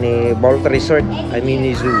 Bolarate ni Bolt Resort. I mean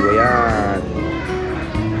ni Zoo. Ayan.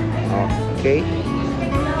 Okay.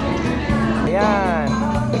 Ayan.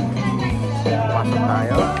 Pasok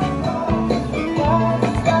tayo.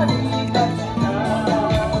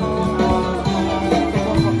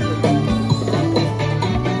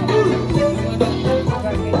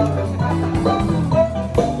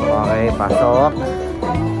 Okay, pasok.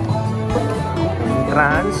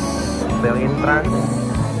 Entrance. Ito yung entrance.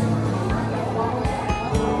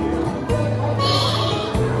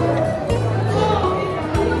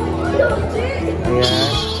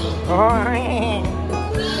 Ayan. Oh,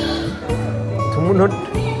 sumunod.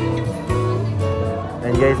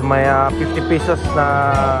 And guys, may 50 pesos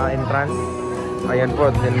na entrance. Ayan po,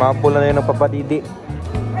 mapula na yun ng papadidi.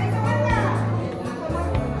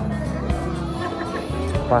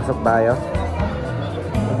 Pasok tayo.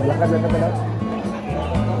 Maglakad na pala.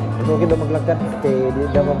 Ito kita maglakad. Hindi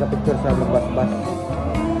daw magka-picture sa magbas-bas.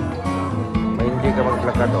 May hindi ka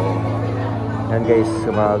maglakad, oh. Yan guys,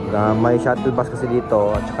 may shuttle bus kasi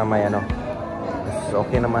dito at saka may ano. So,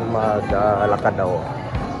 okay naman maglakad daw.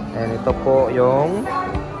 And ito po yung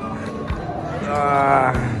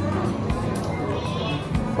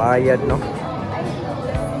bayad, no?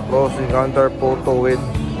 Close encounter photo with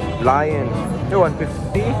lion.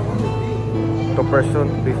 150 to person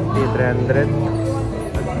 50, 300.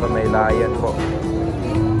 At may lion po.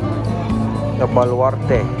 Ito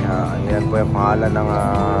Baluarte. Yan po yung pangalan ng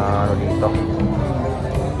ano dito.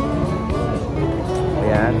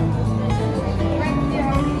 Ayan.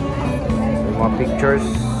 May mga pictures.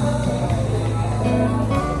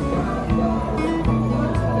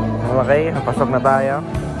 Okay, pasok na tayo.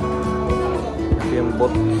 Ito yung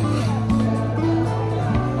boat.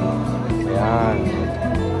 Ayan.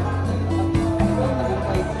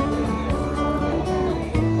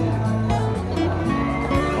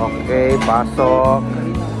 Okay, pasok.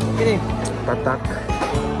 Ini tatak.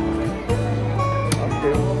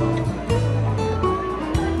 Okay.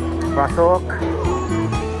 Pasok.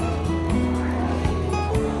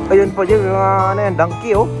 Ayun po yung ano yan,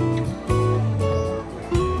 donkey, oh.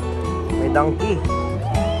 May donkey.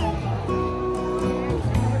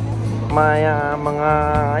 May mga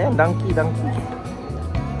ayan, donkey.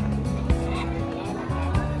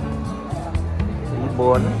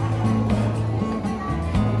 Ibon.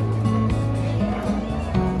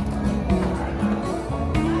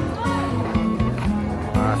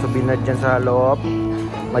 Subinad dyan sa loob.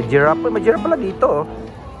 May giraffe pala dito, oh.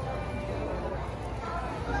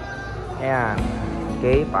 Ayan.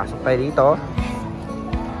 Okay, pasok tayo dito.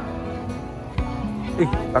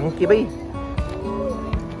 Donkey ba eh?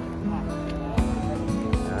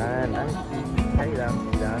 Hi lang.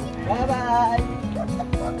 Bye-bye!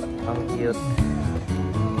 Ang cute.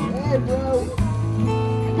 Hey bro!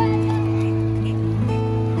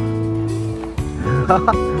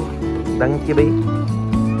 Donkey ba eh?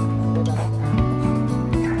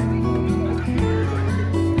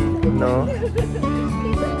 No?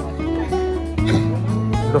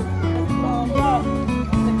 Loh.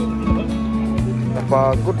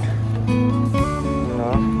 Napagod.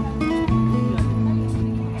 No?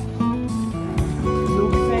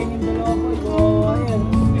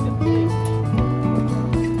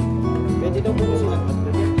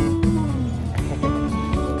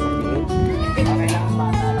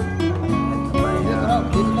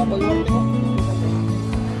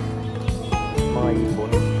 Mga ibon.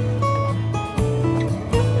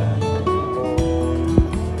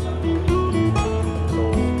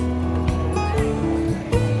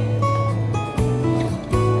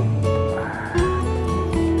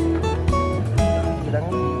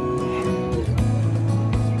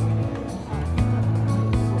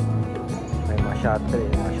 Shuttle.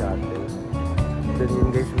 Then yun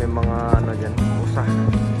guys, may mga ano dyan, usa.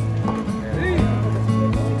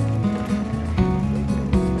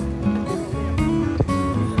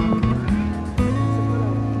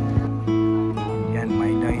 Yan,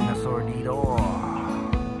 may dinosaur dito.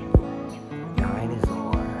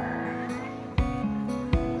 Dinosaur.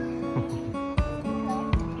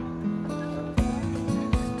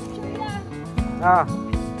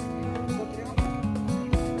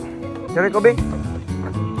 Cari kobe.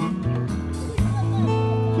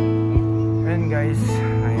 And guys,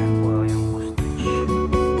 ayan po yung ostrich.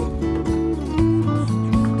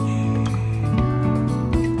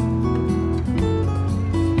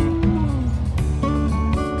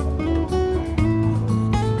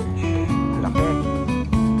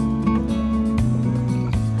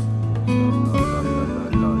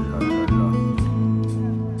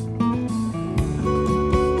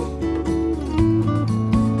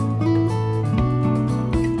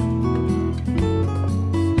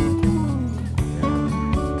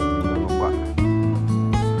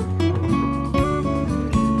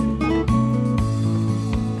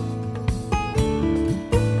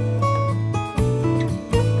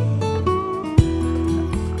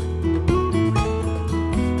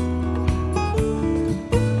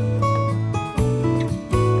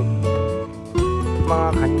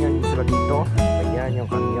 mga canyon sila dito. Ayan yung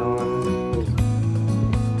canyon.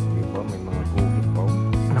 Diba, may mga guhit pa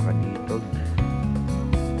nakaditog.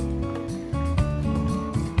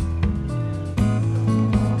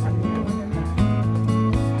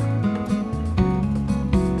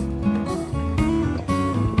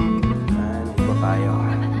 Tayo.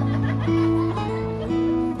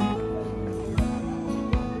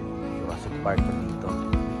 Jurassic Park pa dito.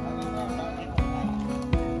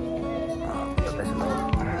 Dito tayo sa loob.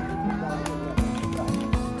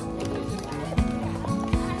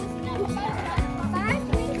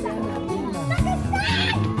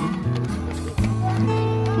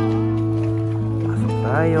 Pasok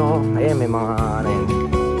tayo. Ayan, may mga ano yun.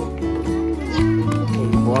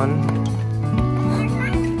 Ibon.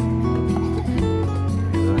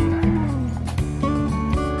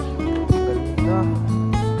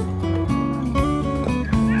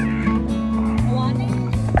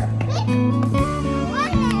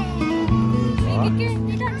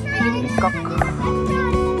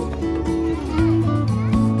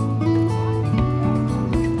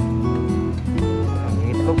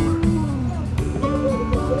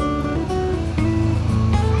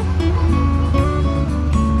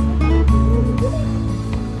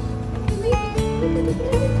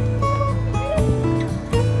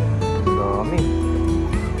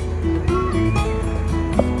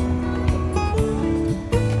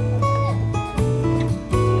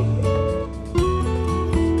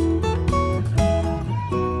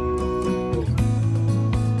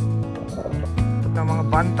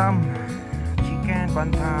 Bantam, chicken,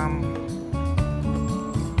 bantam.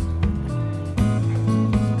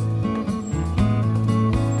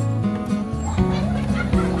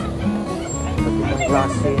 Ibang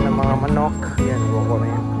klase ng mga manok. Yan, buko na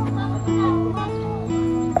yan.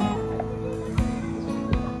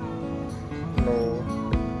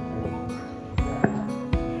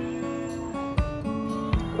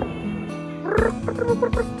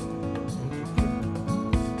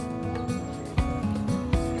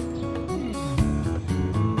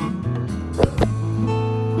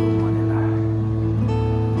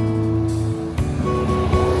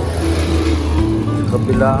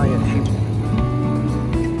 Kabila, yan, sheep.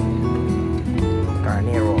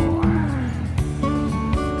 Carnero.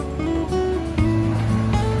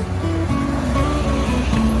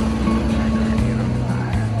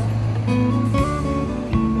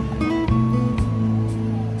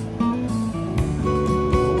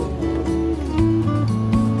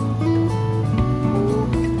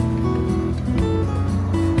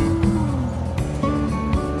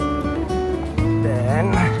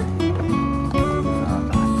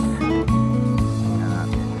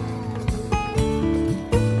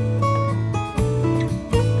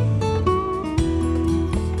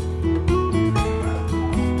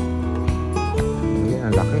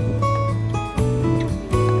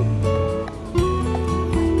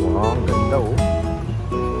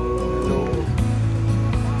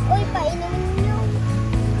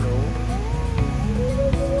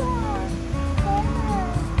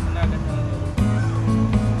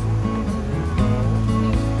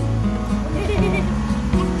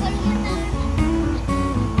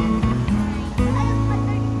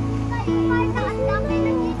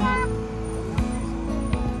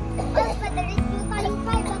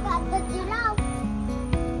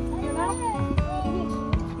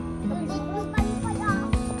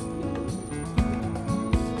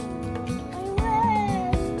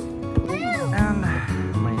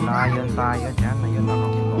 Lion tayo dyan. Ayun na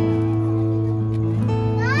lang ito.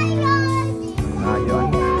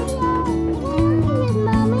 Lion.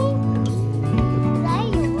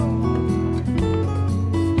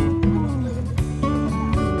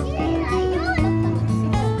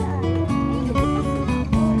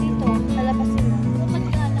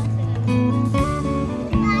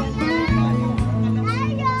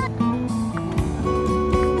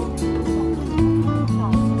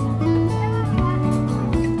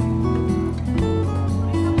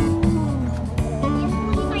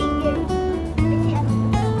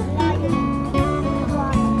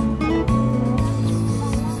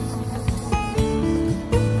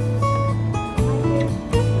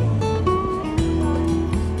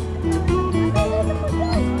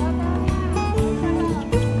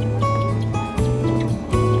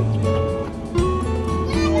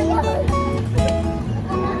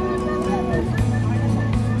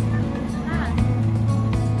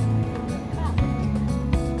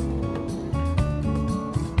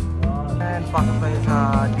 Pasok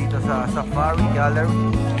tayo dito sa Safari Gallery.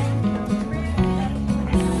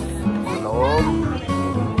 Sa loob.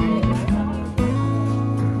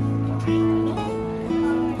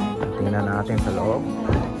 Tingnan natin sa loob.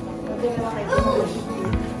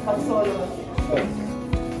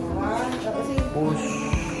 Push.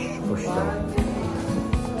 Push daw.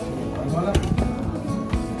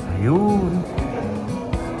 Ayun.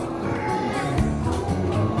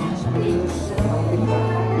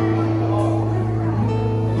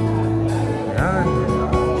 Ayan.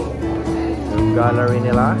 Yung gallery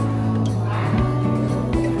nila.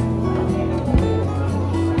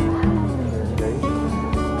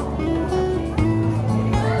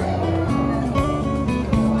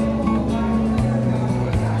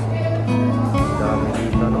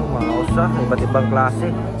 Iba't ibang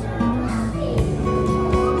klase.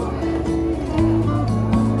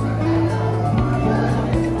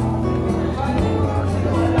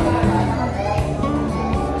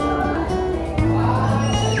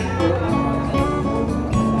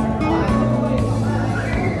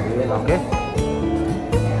 Okay.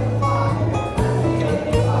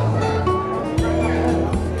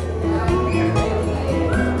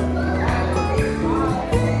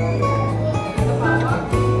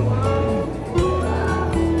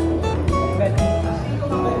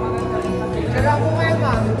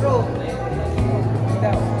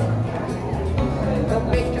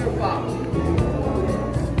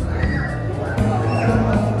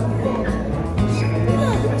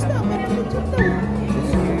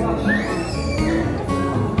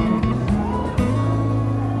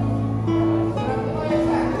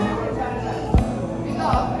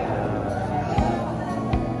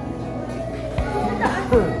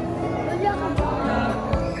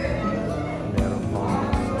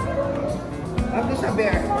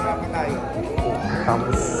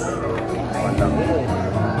 Tapos bandang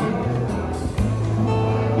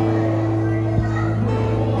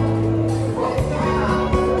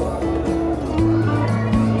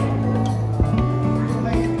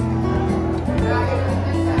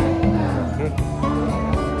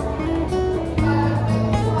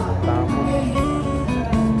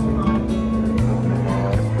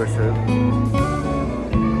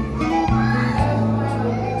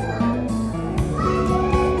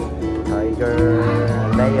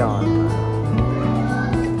lion,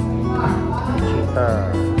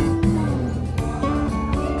 cheetah,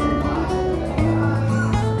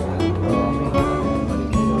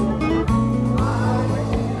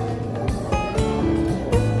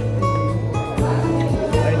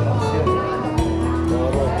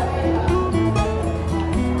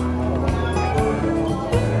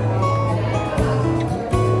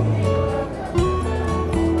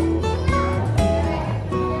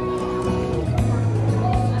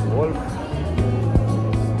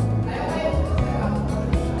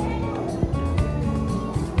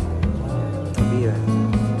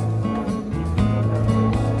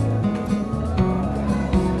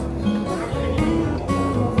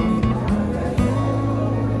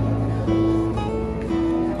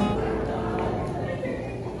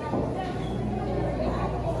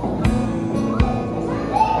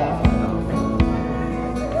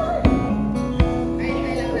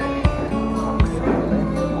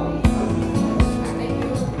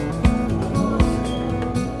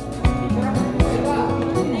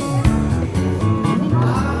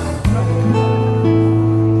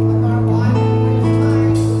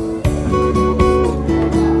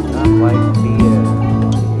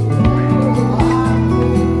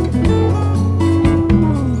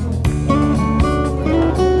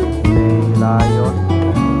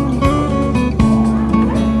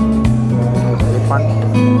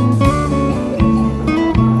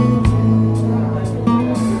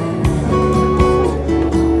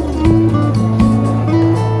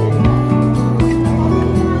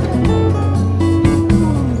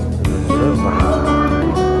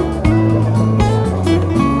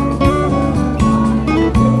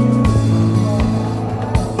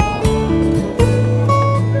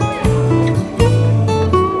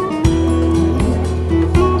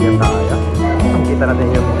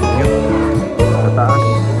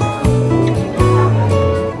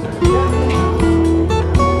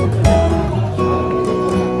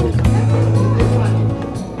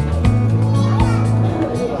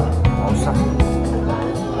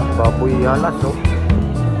 Yalas, oh.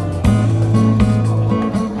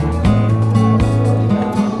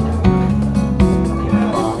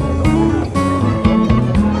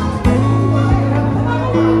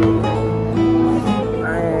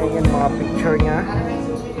 Ayan mga picture niya.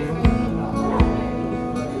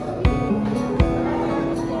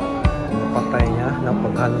 Patay niya ng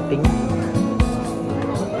paghunting.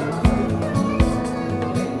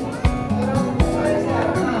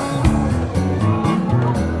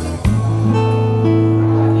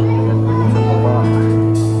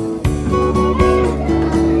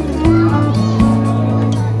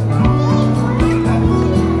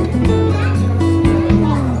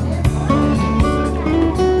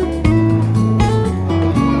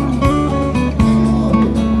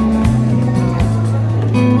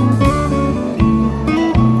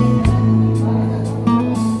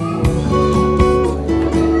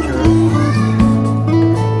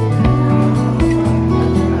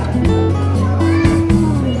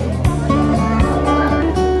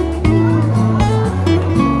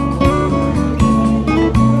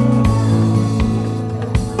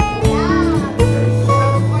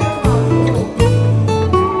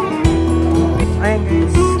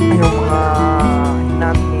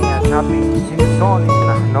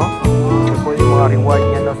 reward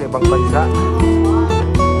niya no, sa ibang bansa.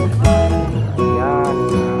 Yan,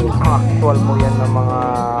 actual po yan ng mga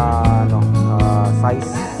ano,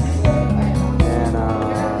 size. And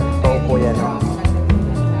totoo po yan no.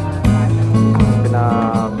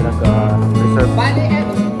 Pinag-reserve. Bali,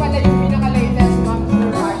 ito po pala yung pinaka-latest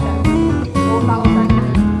mga version. 2019.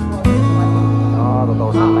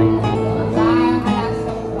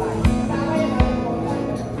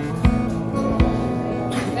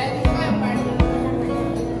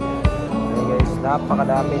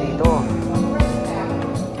 Napakadami dito.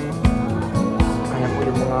 Kaya po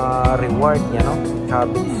yung mga reward niya no,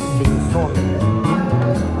 Javanese Simpson.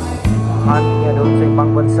 Hunt niya doon sa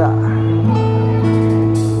ibang bansa.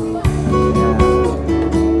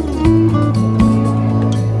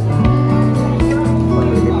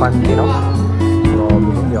 Paglilipante no.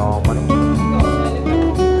 Grabe no, yaman no.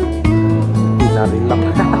 Pinaril lang.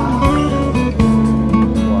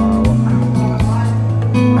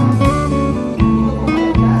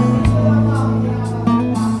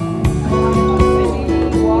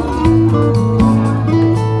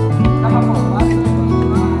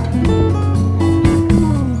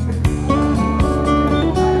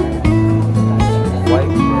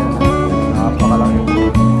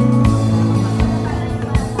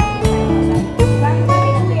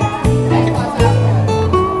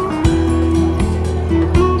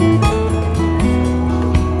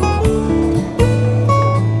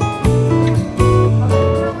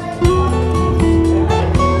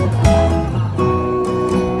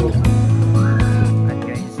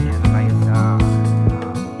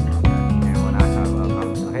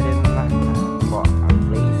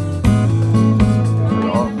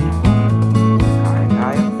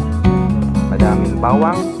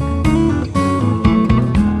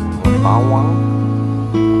 Bawang.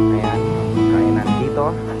 Ayan, kainan dito.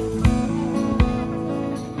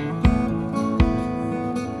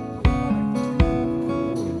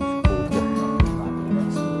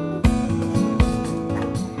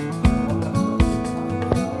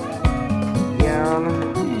 Yan,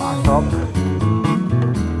 pasok.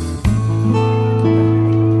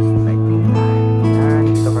 Yan,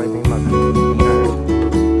 dito kayo may mag-dinner.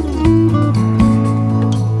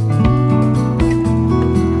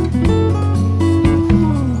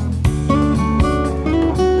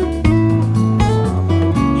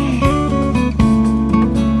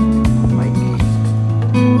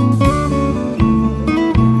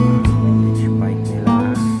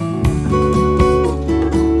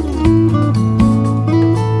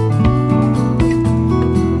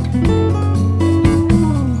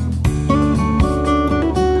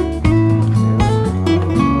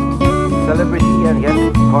 Celebrity and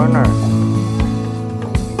guest corner.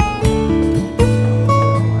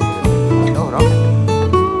 Ito, no?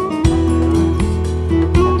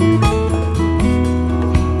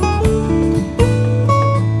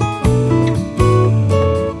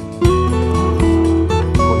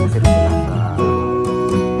 Konsep sila sa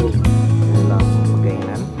nilang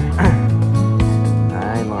pagkainan.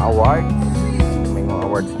 Ay, mga awards. May mga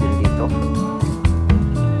awards din dito.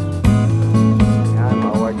 Yan,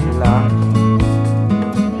 mga awards sila.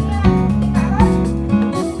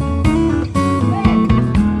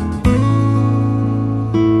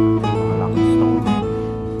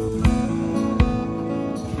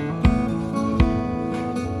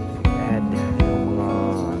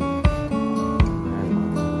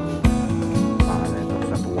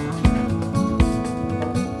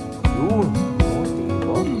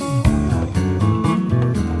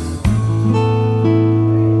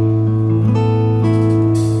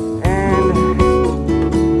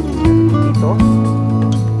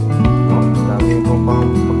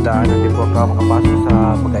 Makapasok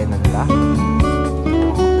sa pagkainan nila.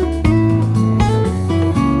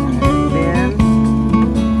 And then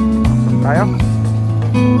pasok tayo.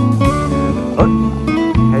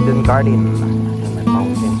 Hidden garden. May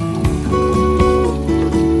fountain.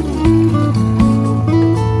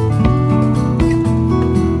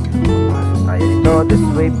 Pasok tayo dito. This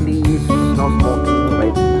way please. No smoking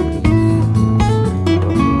right please.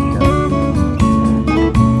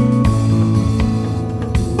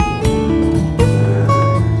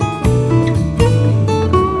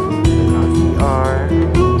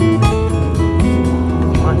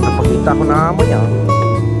 Kita ko na mo niya.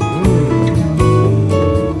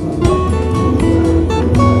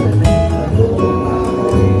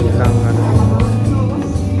 Isang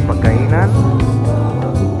pagkainan.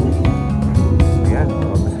 Ayan,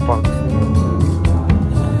 mag-sparks niya.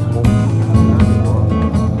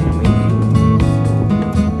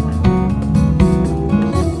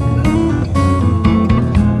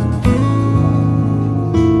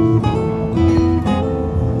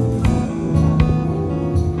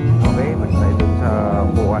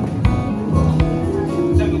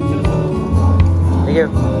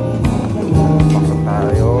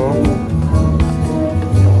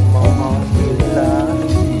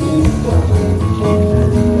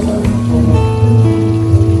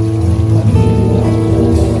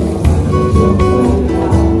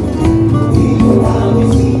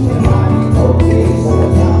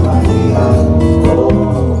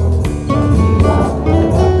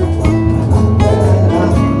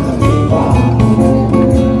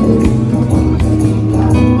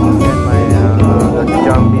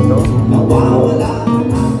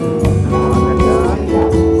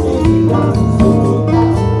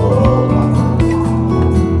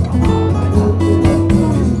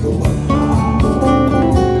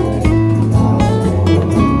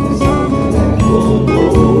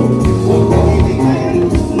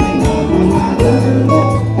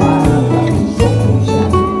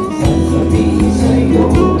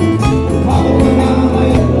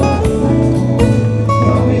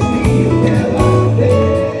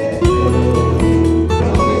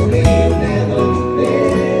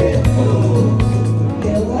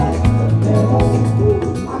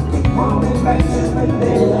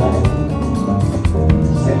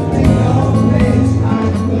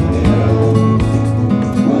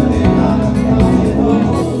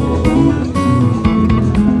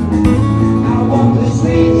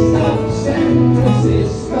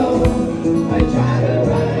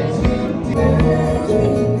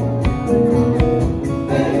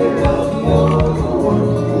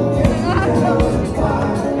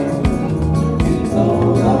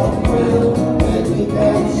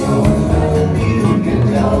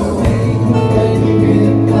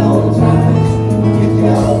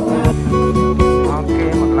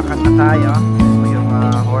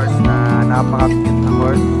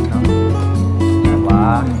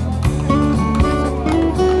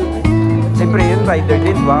 Siyempre yun, rider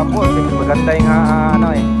din, wapo. Siyempre maganda yung ano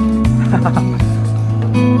eh.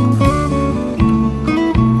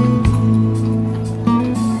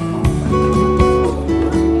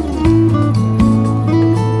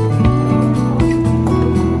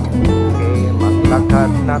 Okay,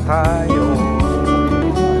 maglakad na tayo.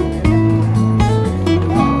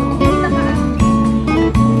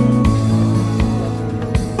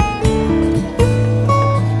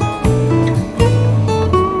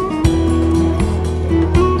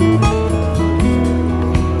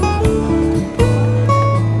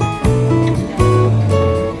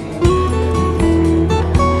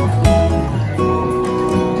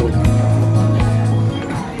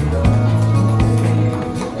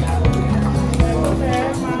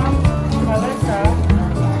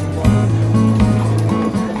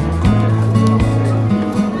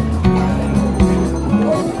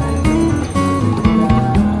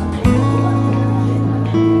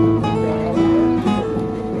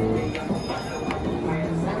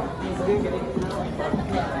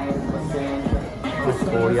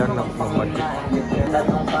 Kuya, nagmamagic.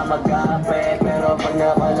 Tanong ka mag-aape, pero pag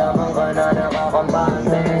nakalaman ka na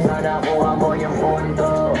nakakambante, sana kuha mo yung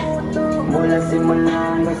punto mula simula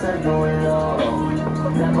hanggang sa dulo.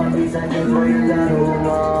 Dapat isagot mo yung laro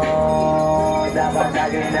mo, dapat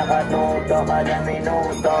lagi nakatuto kada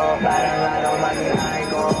minuto, parang araw maging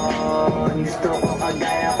icon. Gusto ko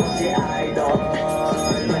kagaya ko si Idol,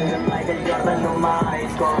 mayroon Michael Jordan nung ma-high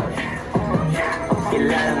score.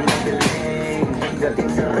 Kilalang magaling, pagdating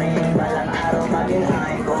sa ring, balang araw maging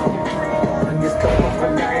icon. Gusto ko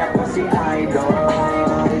kagaya ko si Idol,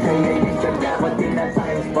 kaya yung siya dapat din na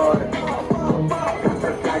time sport.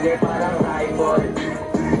 Lagi parang rifle,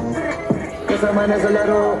 kasama na sa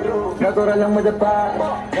laro, natural lang madapa,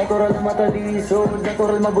 natural lang matalisod,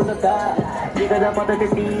 natural mabutata. Di ka dapat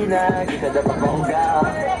nagtitina, di ka dapat mahuga,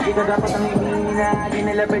 di ka dapat ang ihina, di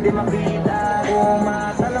nila pwede makita. Kung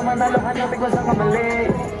matalo manalo ka na tigwas ang kamali,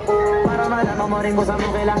 para malaman mo rin kung saan mo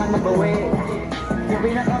kailangan magbawi. Yung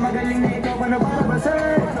pinakamagaling na ikaw, paano para ba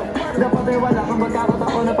sir? Dapat ay wala kang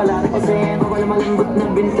magkakatao na palaripasin, bawal malambot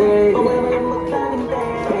ng binte,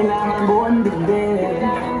 kailangan buwan digdig,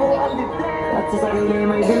 at sa sarili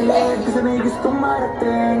may dilig, kasi may gustong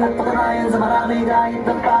marating, at pakanayan sa marami kahit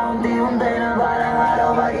ng paunti-unti na parang araw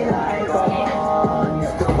maging icon.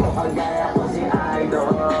 Gusto ko kagaya ko si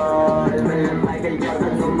Idol, mayroon Michael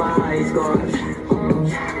Jordan nung ma-high score.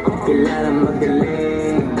 Kilalang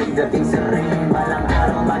magaling, pagdating sa ring, balang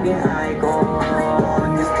araw maging icon.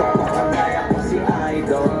 Gusto ko kagaya ko si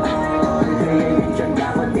Idol, kaya yun siyang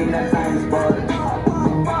dapat din na time sport.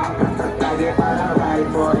 Lagi parang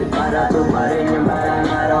rifle, para tuparin yung balang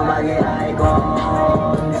araw maging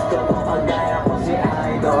icon. Gusto ko kagaya ko si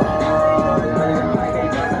Idol,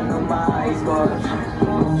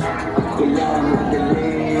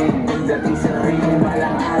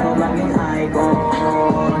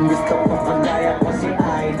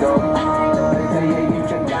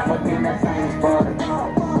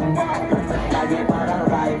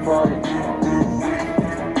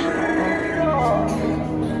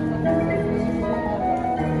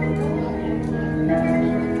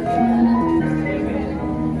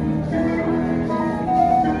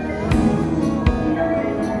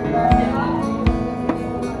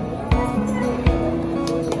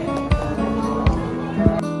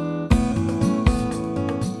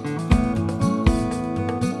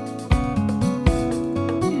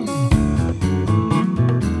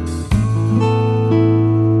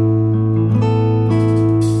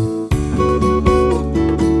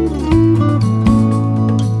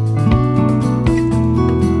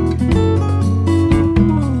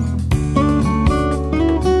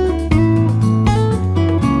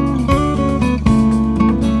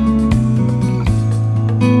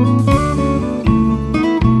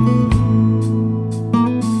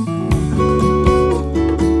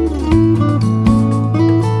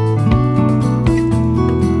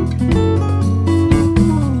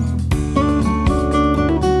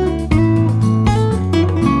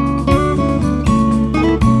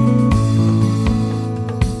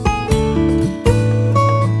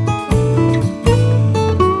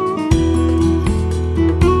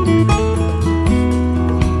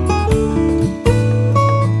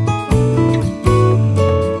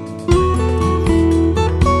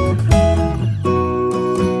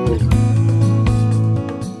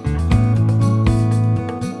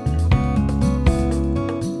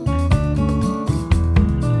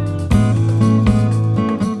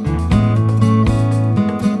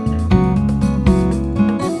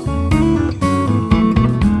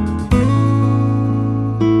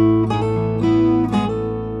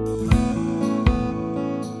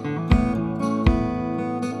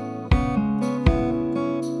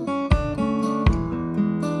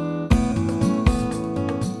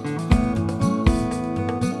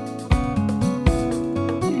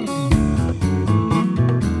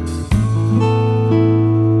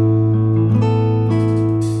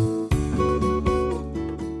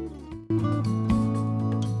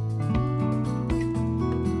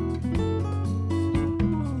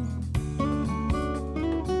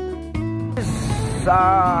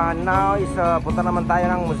 Now is punta naman tayo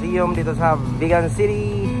ng museum dito sa Vigan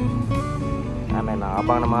City. May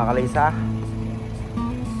nakabang ng mga kalaysa.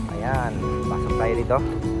 Ayan, pasok tayo dito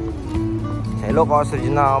sa Ilocos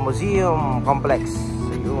Regional Museum Complex.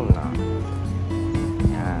 So yun,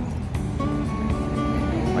 ayan,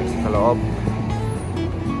 sa loob.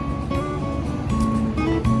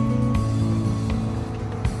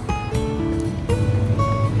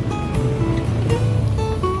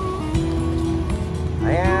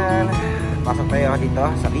 Ayan, pasok tayo dito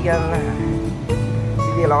sa Vigan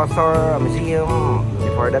City Ilocos Museum.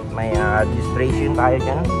 Before that, may registration tayo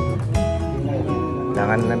dyan.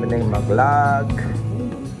 Kailangan namin na yung mag-log.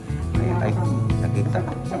 Ayan, ay, nakita.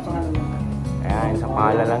 Ayan, sa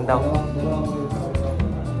pangalan lang daw.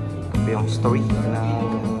 Ito yung history ng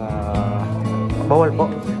bawal po.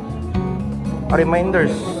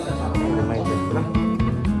 Reminders pala.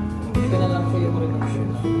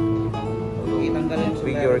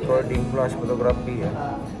 Video recording plus photography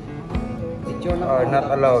are not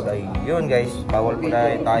allowed. Ayun guys, bawal po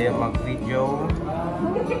na tayo mag-video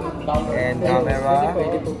and camera.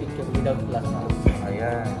 Pwede po picture without glass.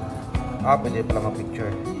 Ayan. Pwede pala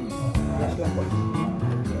mag-picture.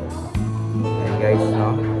 Ayan guys, no?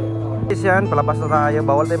 Guys yan, palabas na tayo.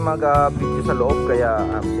 Bawal tayo mag-video sa loob. Kaya,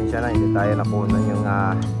 pasensya na, hindi tayo napunan yung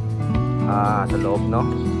sa loob, no?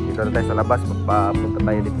 Dito na tayo sa labas. Punta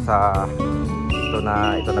tayo dito sa ito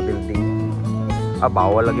na building.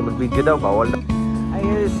 Bawal lagi mag-video daw. Bawal.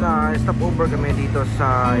 Ayun, stop over kami dito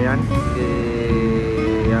sa, yan,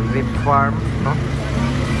 Grape Farm, no?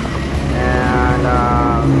 And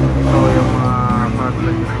ito yung mga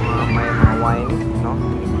may mga wine, no?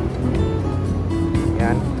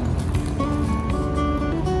 Yan,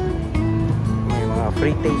 may mga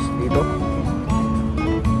free taste dito.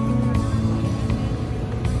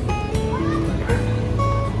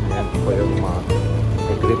 Yan po yung mga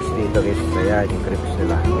grapes dito guys. Ayan yung grapes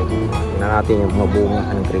nila. Tingnan natin yung mga bunga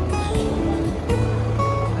ng grapes.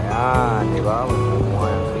 Ayan, diba? Bunga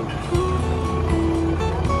ng grapes.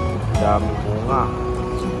 Dami bunga.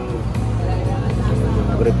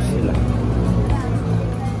 Yung grapes nila.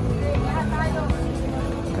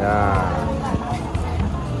 Ayan.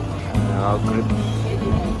 Ayan, grapes.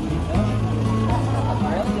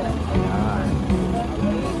 Ayan.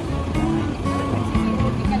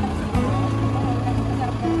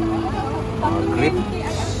 Grapes.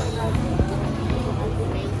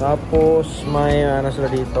 Tapos may ano sila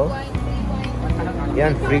dito.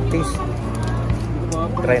 Yan, free taste.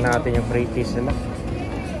 Try natin yung free taste nila.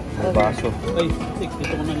 May baso. Ay, dito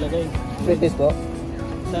ko naglagay. Free taste po?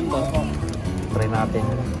 Saan ba? Try natin.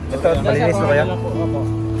 Ito, malinis ba kaya?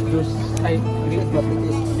 Juice. Ay,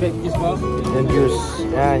 grape juice ba? Yung juice.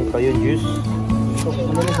 Yan, ito yung juice.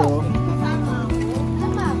 Malinis o?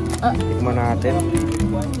 Tikman natin.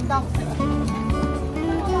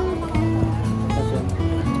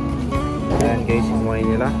 Ayan guys, yung wine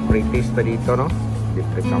nila. Free taste pa dito, no?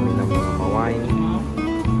 Libre kami ng mga wine.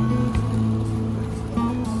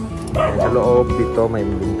 Ayan, sa loob dito, may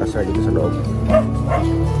bintasar dito sa loob.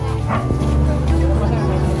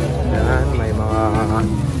 Ayan, may mga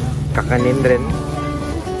kakanin rin.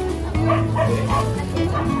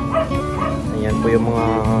 Ayan po yung mga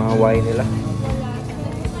wine nila.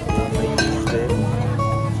 May juice rin.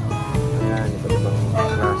 Ayan, iba't ibang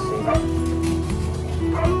klase.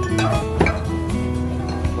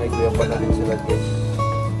 May kuya pa na rin sila guys.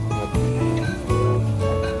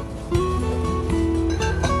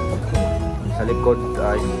 Sa likod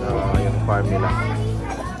ay yung farm nila.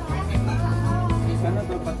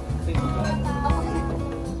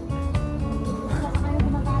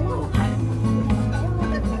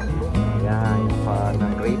 Ayan, yung pa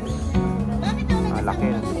ng grapes. Malaki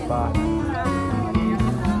na pa.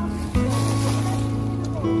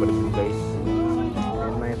 Guys,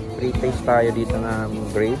 may free taste tayo dito na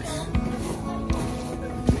grapes.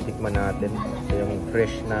 Tikman natin. Ito yung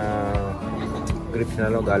fresh na grapes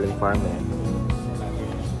na lo galing farm eh.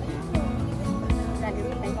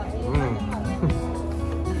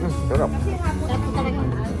 Sarap.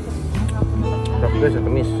 Sarap guys, sa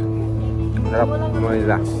tamis. Sarap mga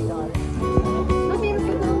nila.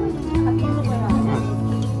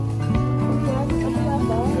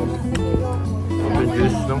 Yung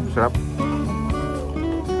juice, no? Sarap.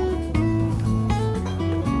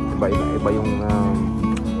 Iba yung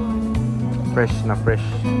fresh na fresh.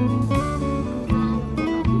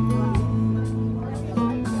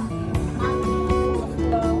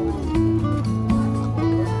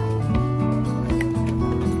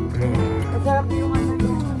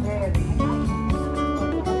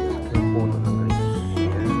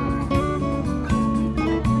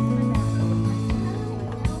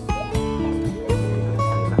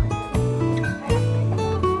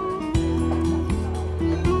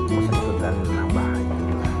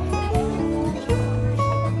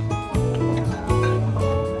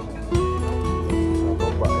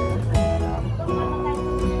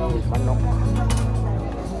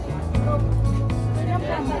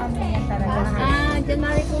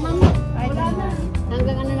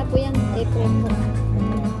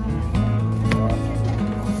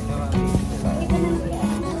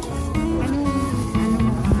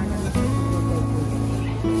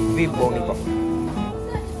 TV Boni po.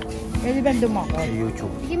 Pwede ba dumako? Sa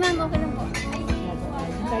YouTube. Sige ma'am, okay lang po.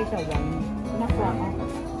 Tayo sa one. Nakuha ko.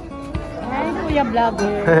 Ay, kuya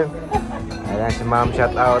vlogger. Ayan si ma'am,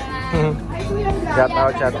 shout out. Shout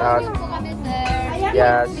out, shout out. Po kami, sir.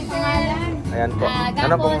 Yes. Dito nga lang. Ayan po. Ano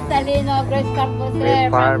Gampo, pong Salino, Grace Farm po, sir.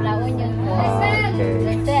 Grace Farm. From La Union po. Okay.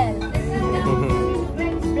 Brazil.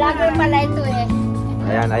 Vlogger pala ito eh.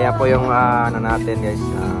 Ayan po yung ano natin guys.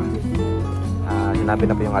 Sinabi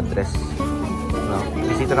na po yung address. No?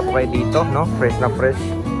 Bisita na po kayo dito, no? Fresh na fresh.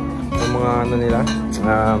 Yung mga ano nila,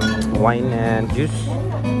 wine and juice.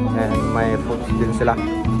 And may food din sila.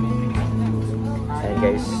 Ayan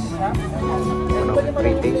guys. Ano,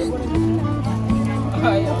 free taste.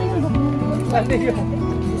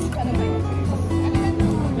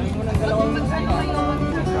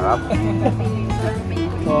 Sarap.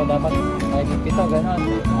 So, dapat may pito, gano'n.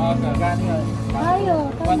 Gano'n yun.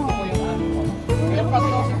 Ayo, Kwanto ko yung ano ko. Yung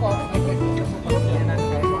pagkasi ko,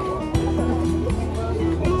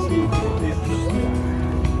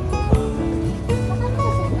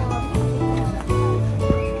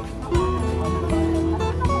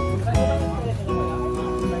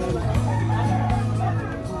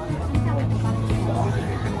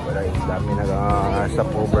 Dami nag-stop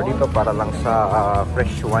over dito para lang sa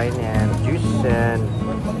fresh wine and juice and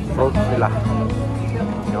fruit nila.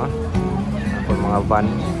 You know? For mga van.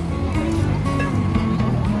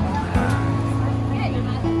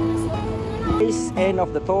 Guys, end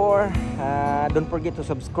of the tour. Don't forget to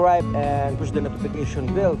subscribe and push the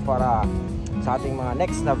notification bell para sa ating mga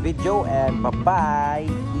next na video. And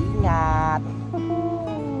bye-bye! Ingat!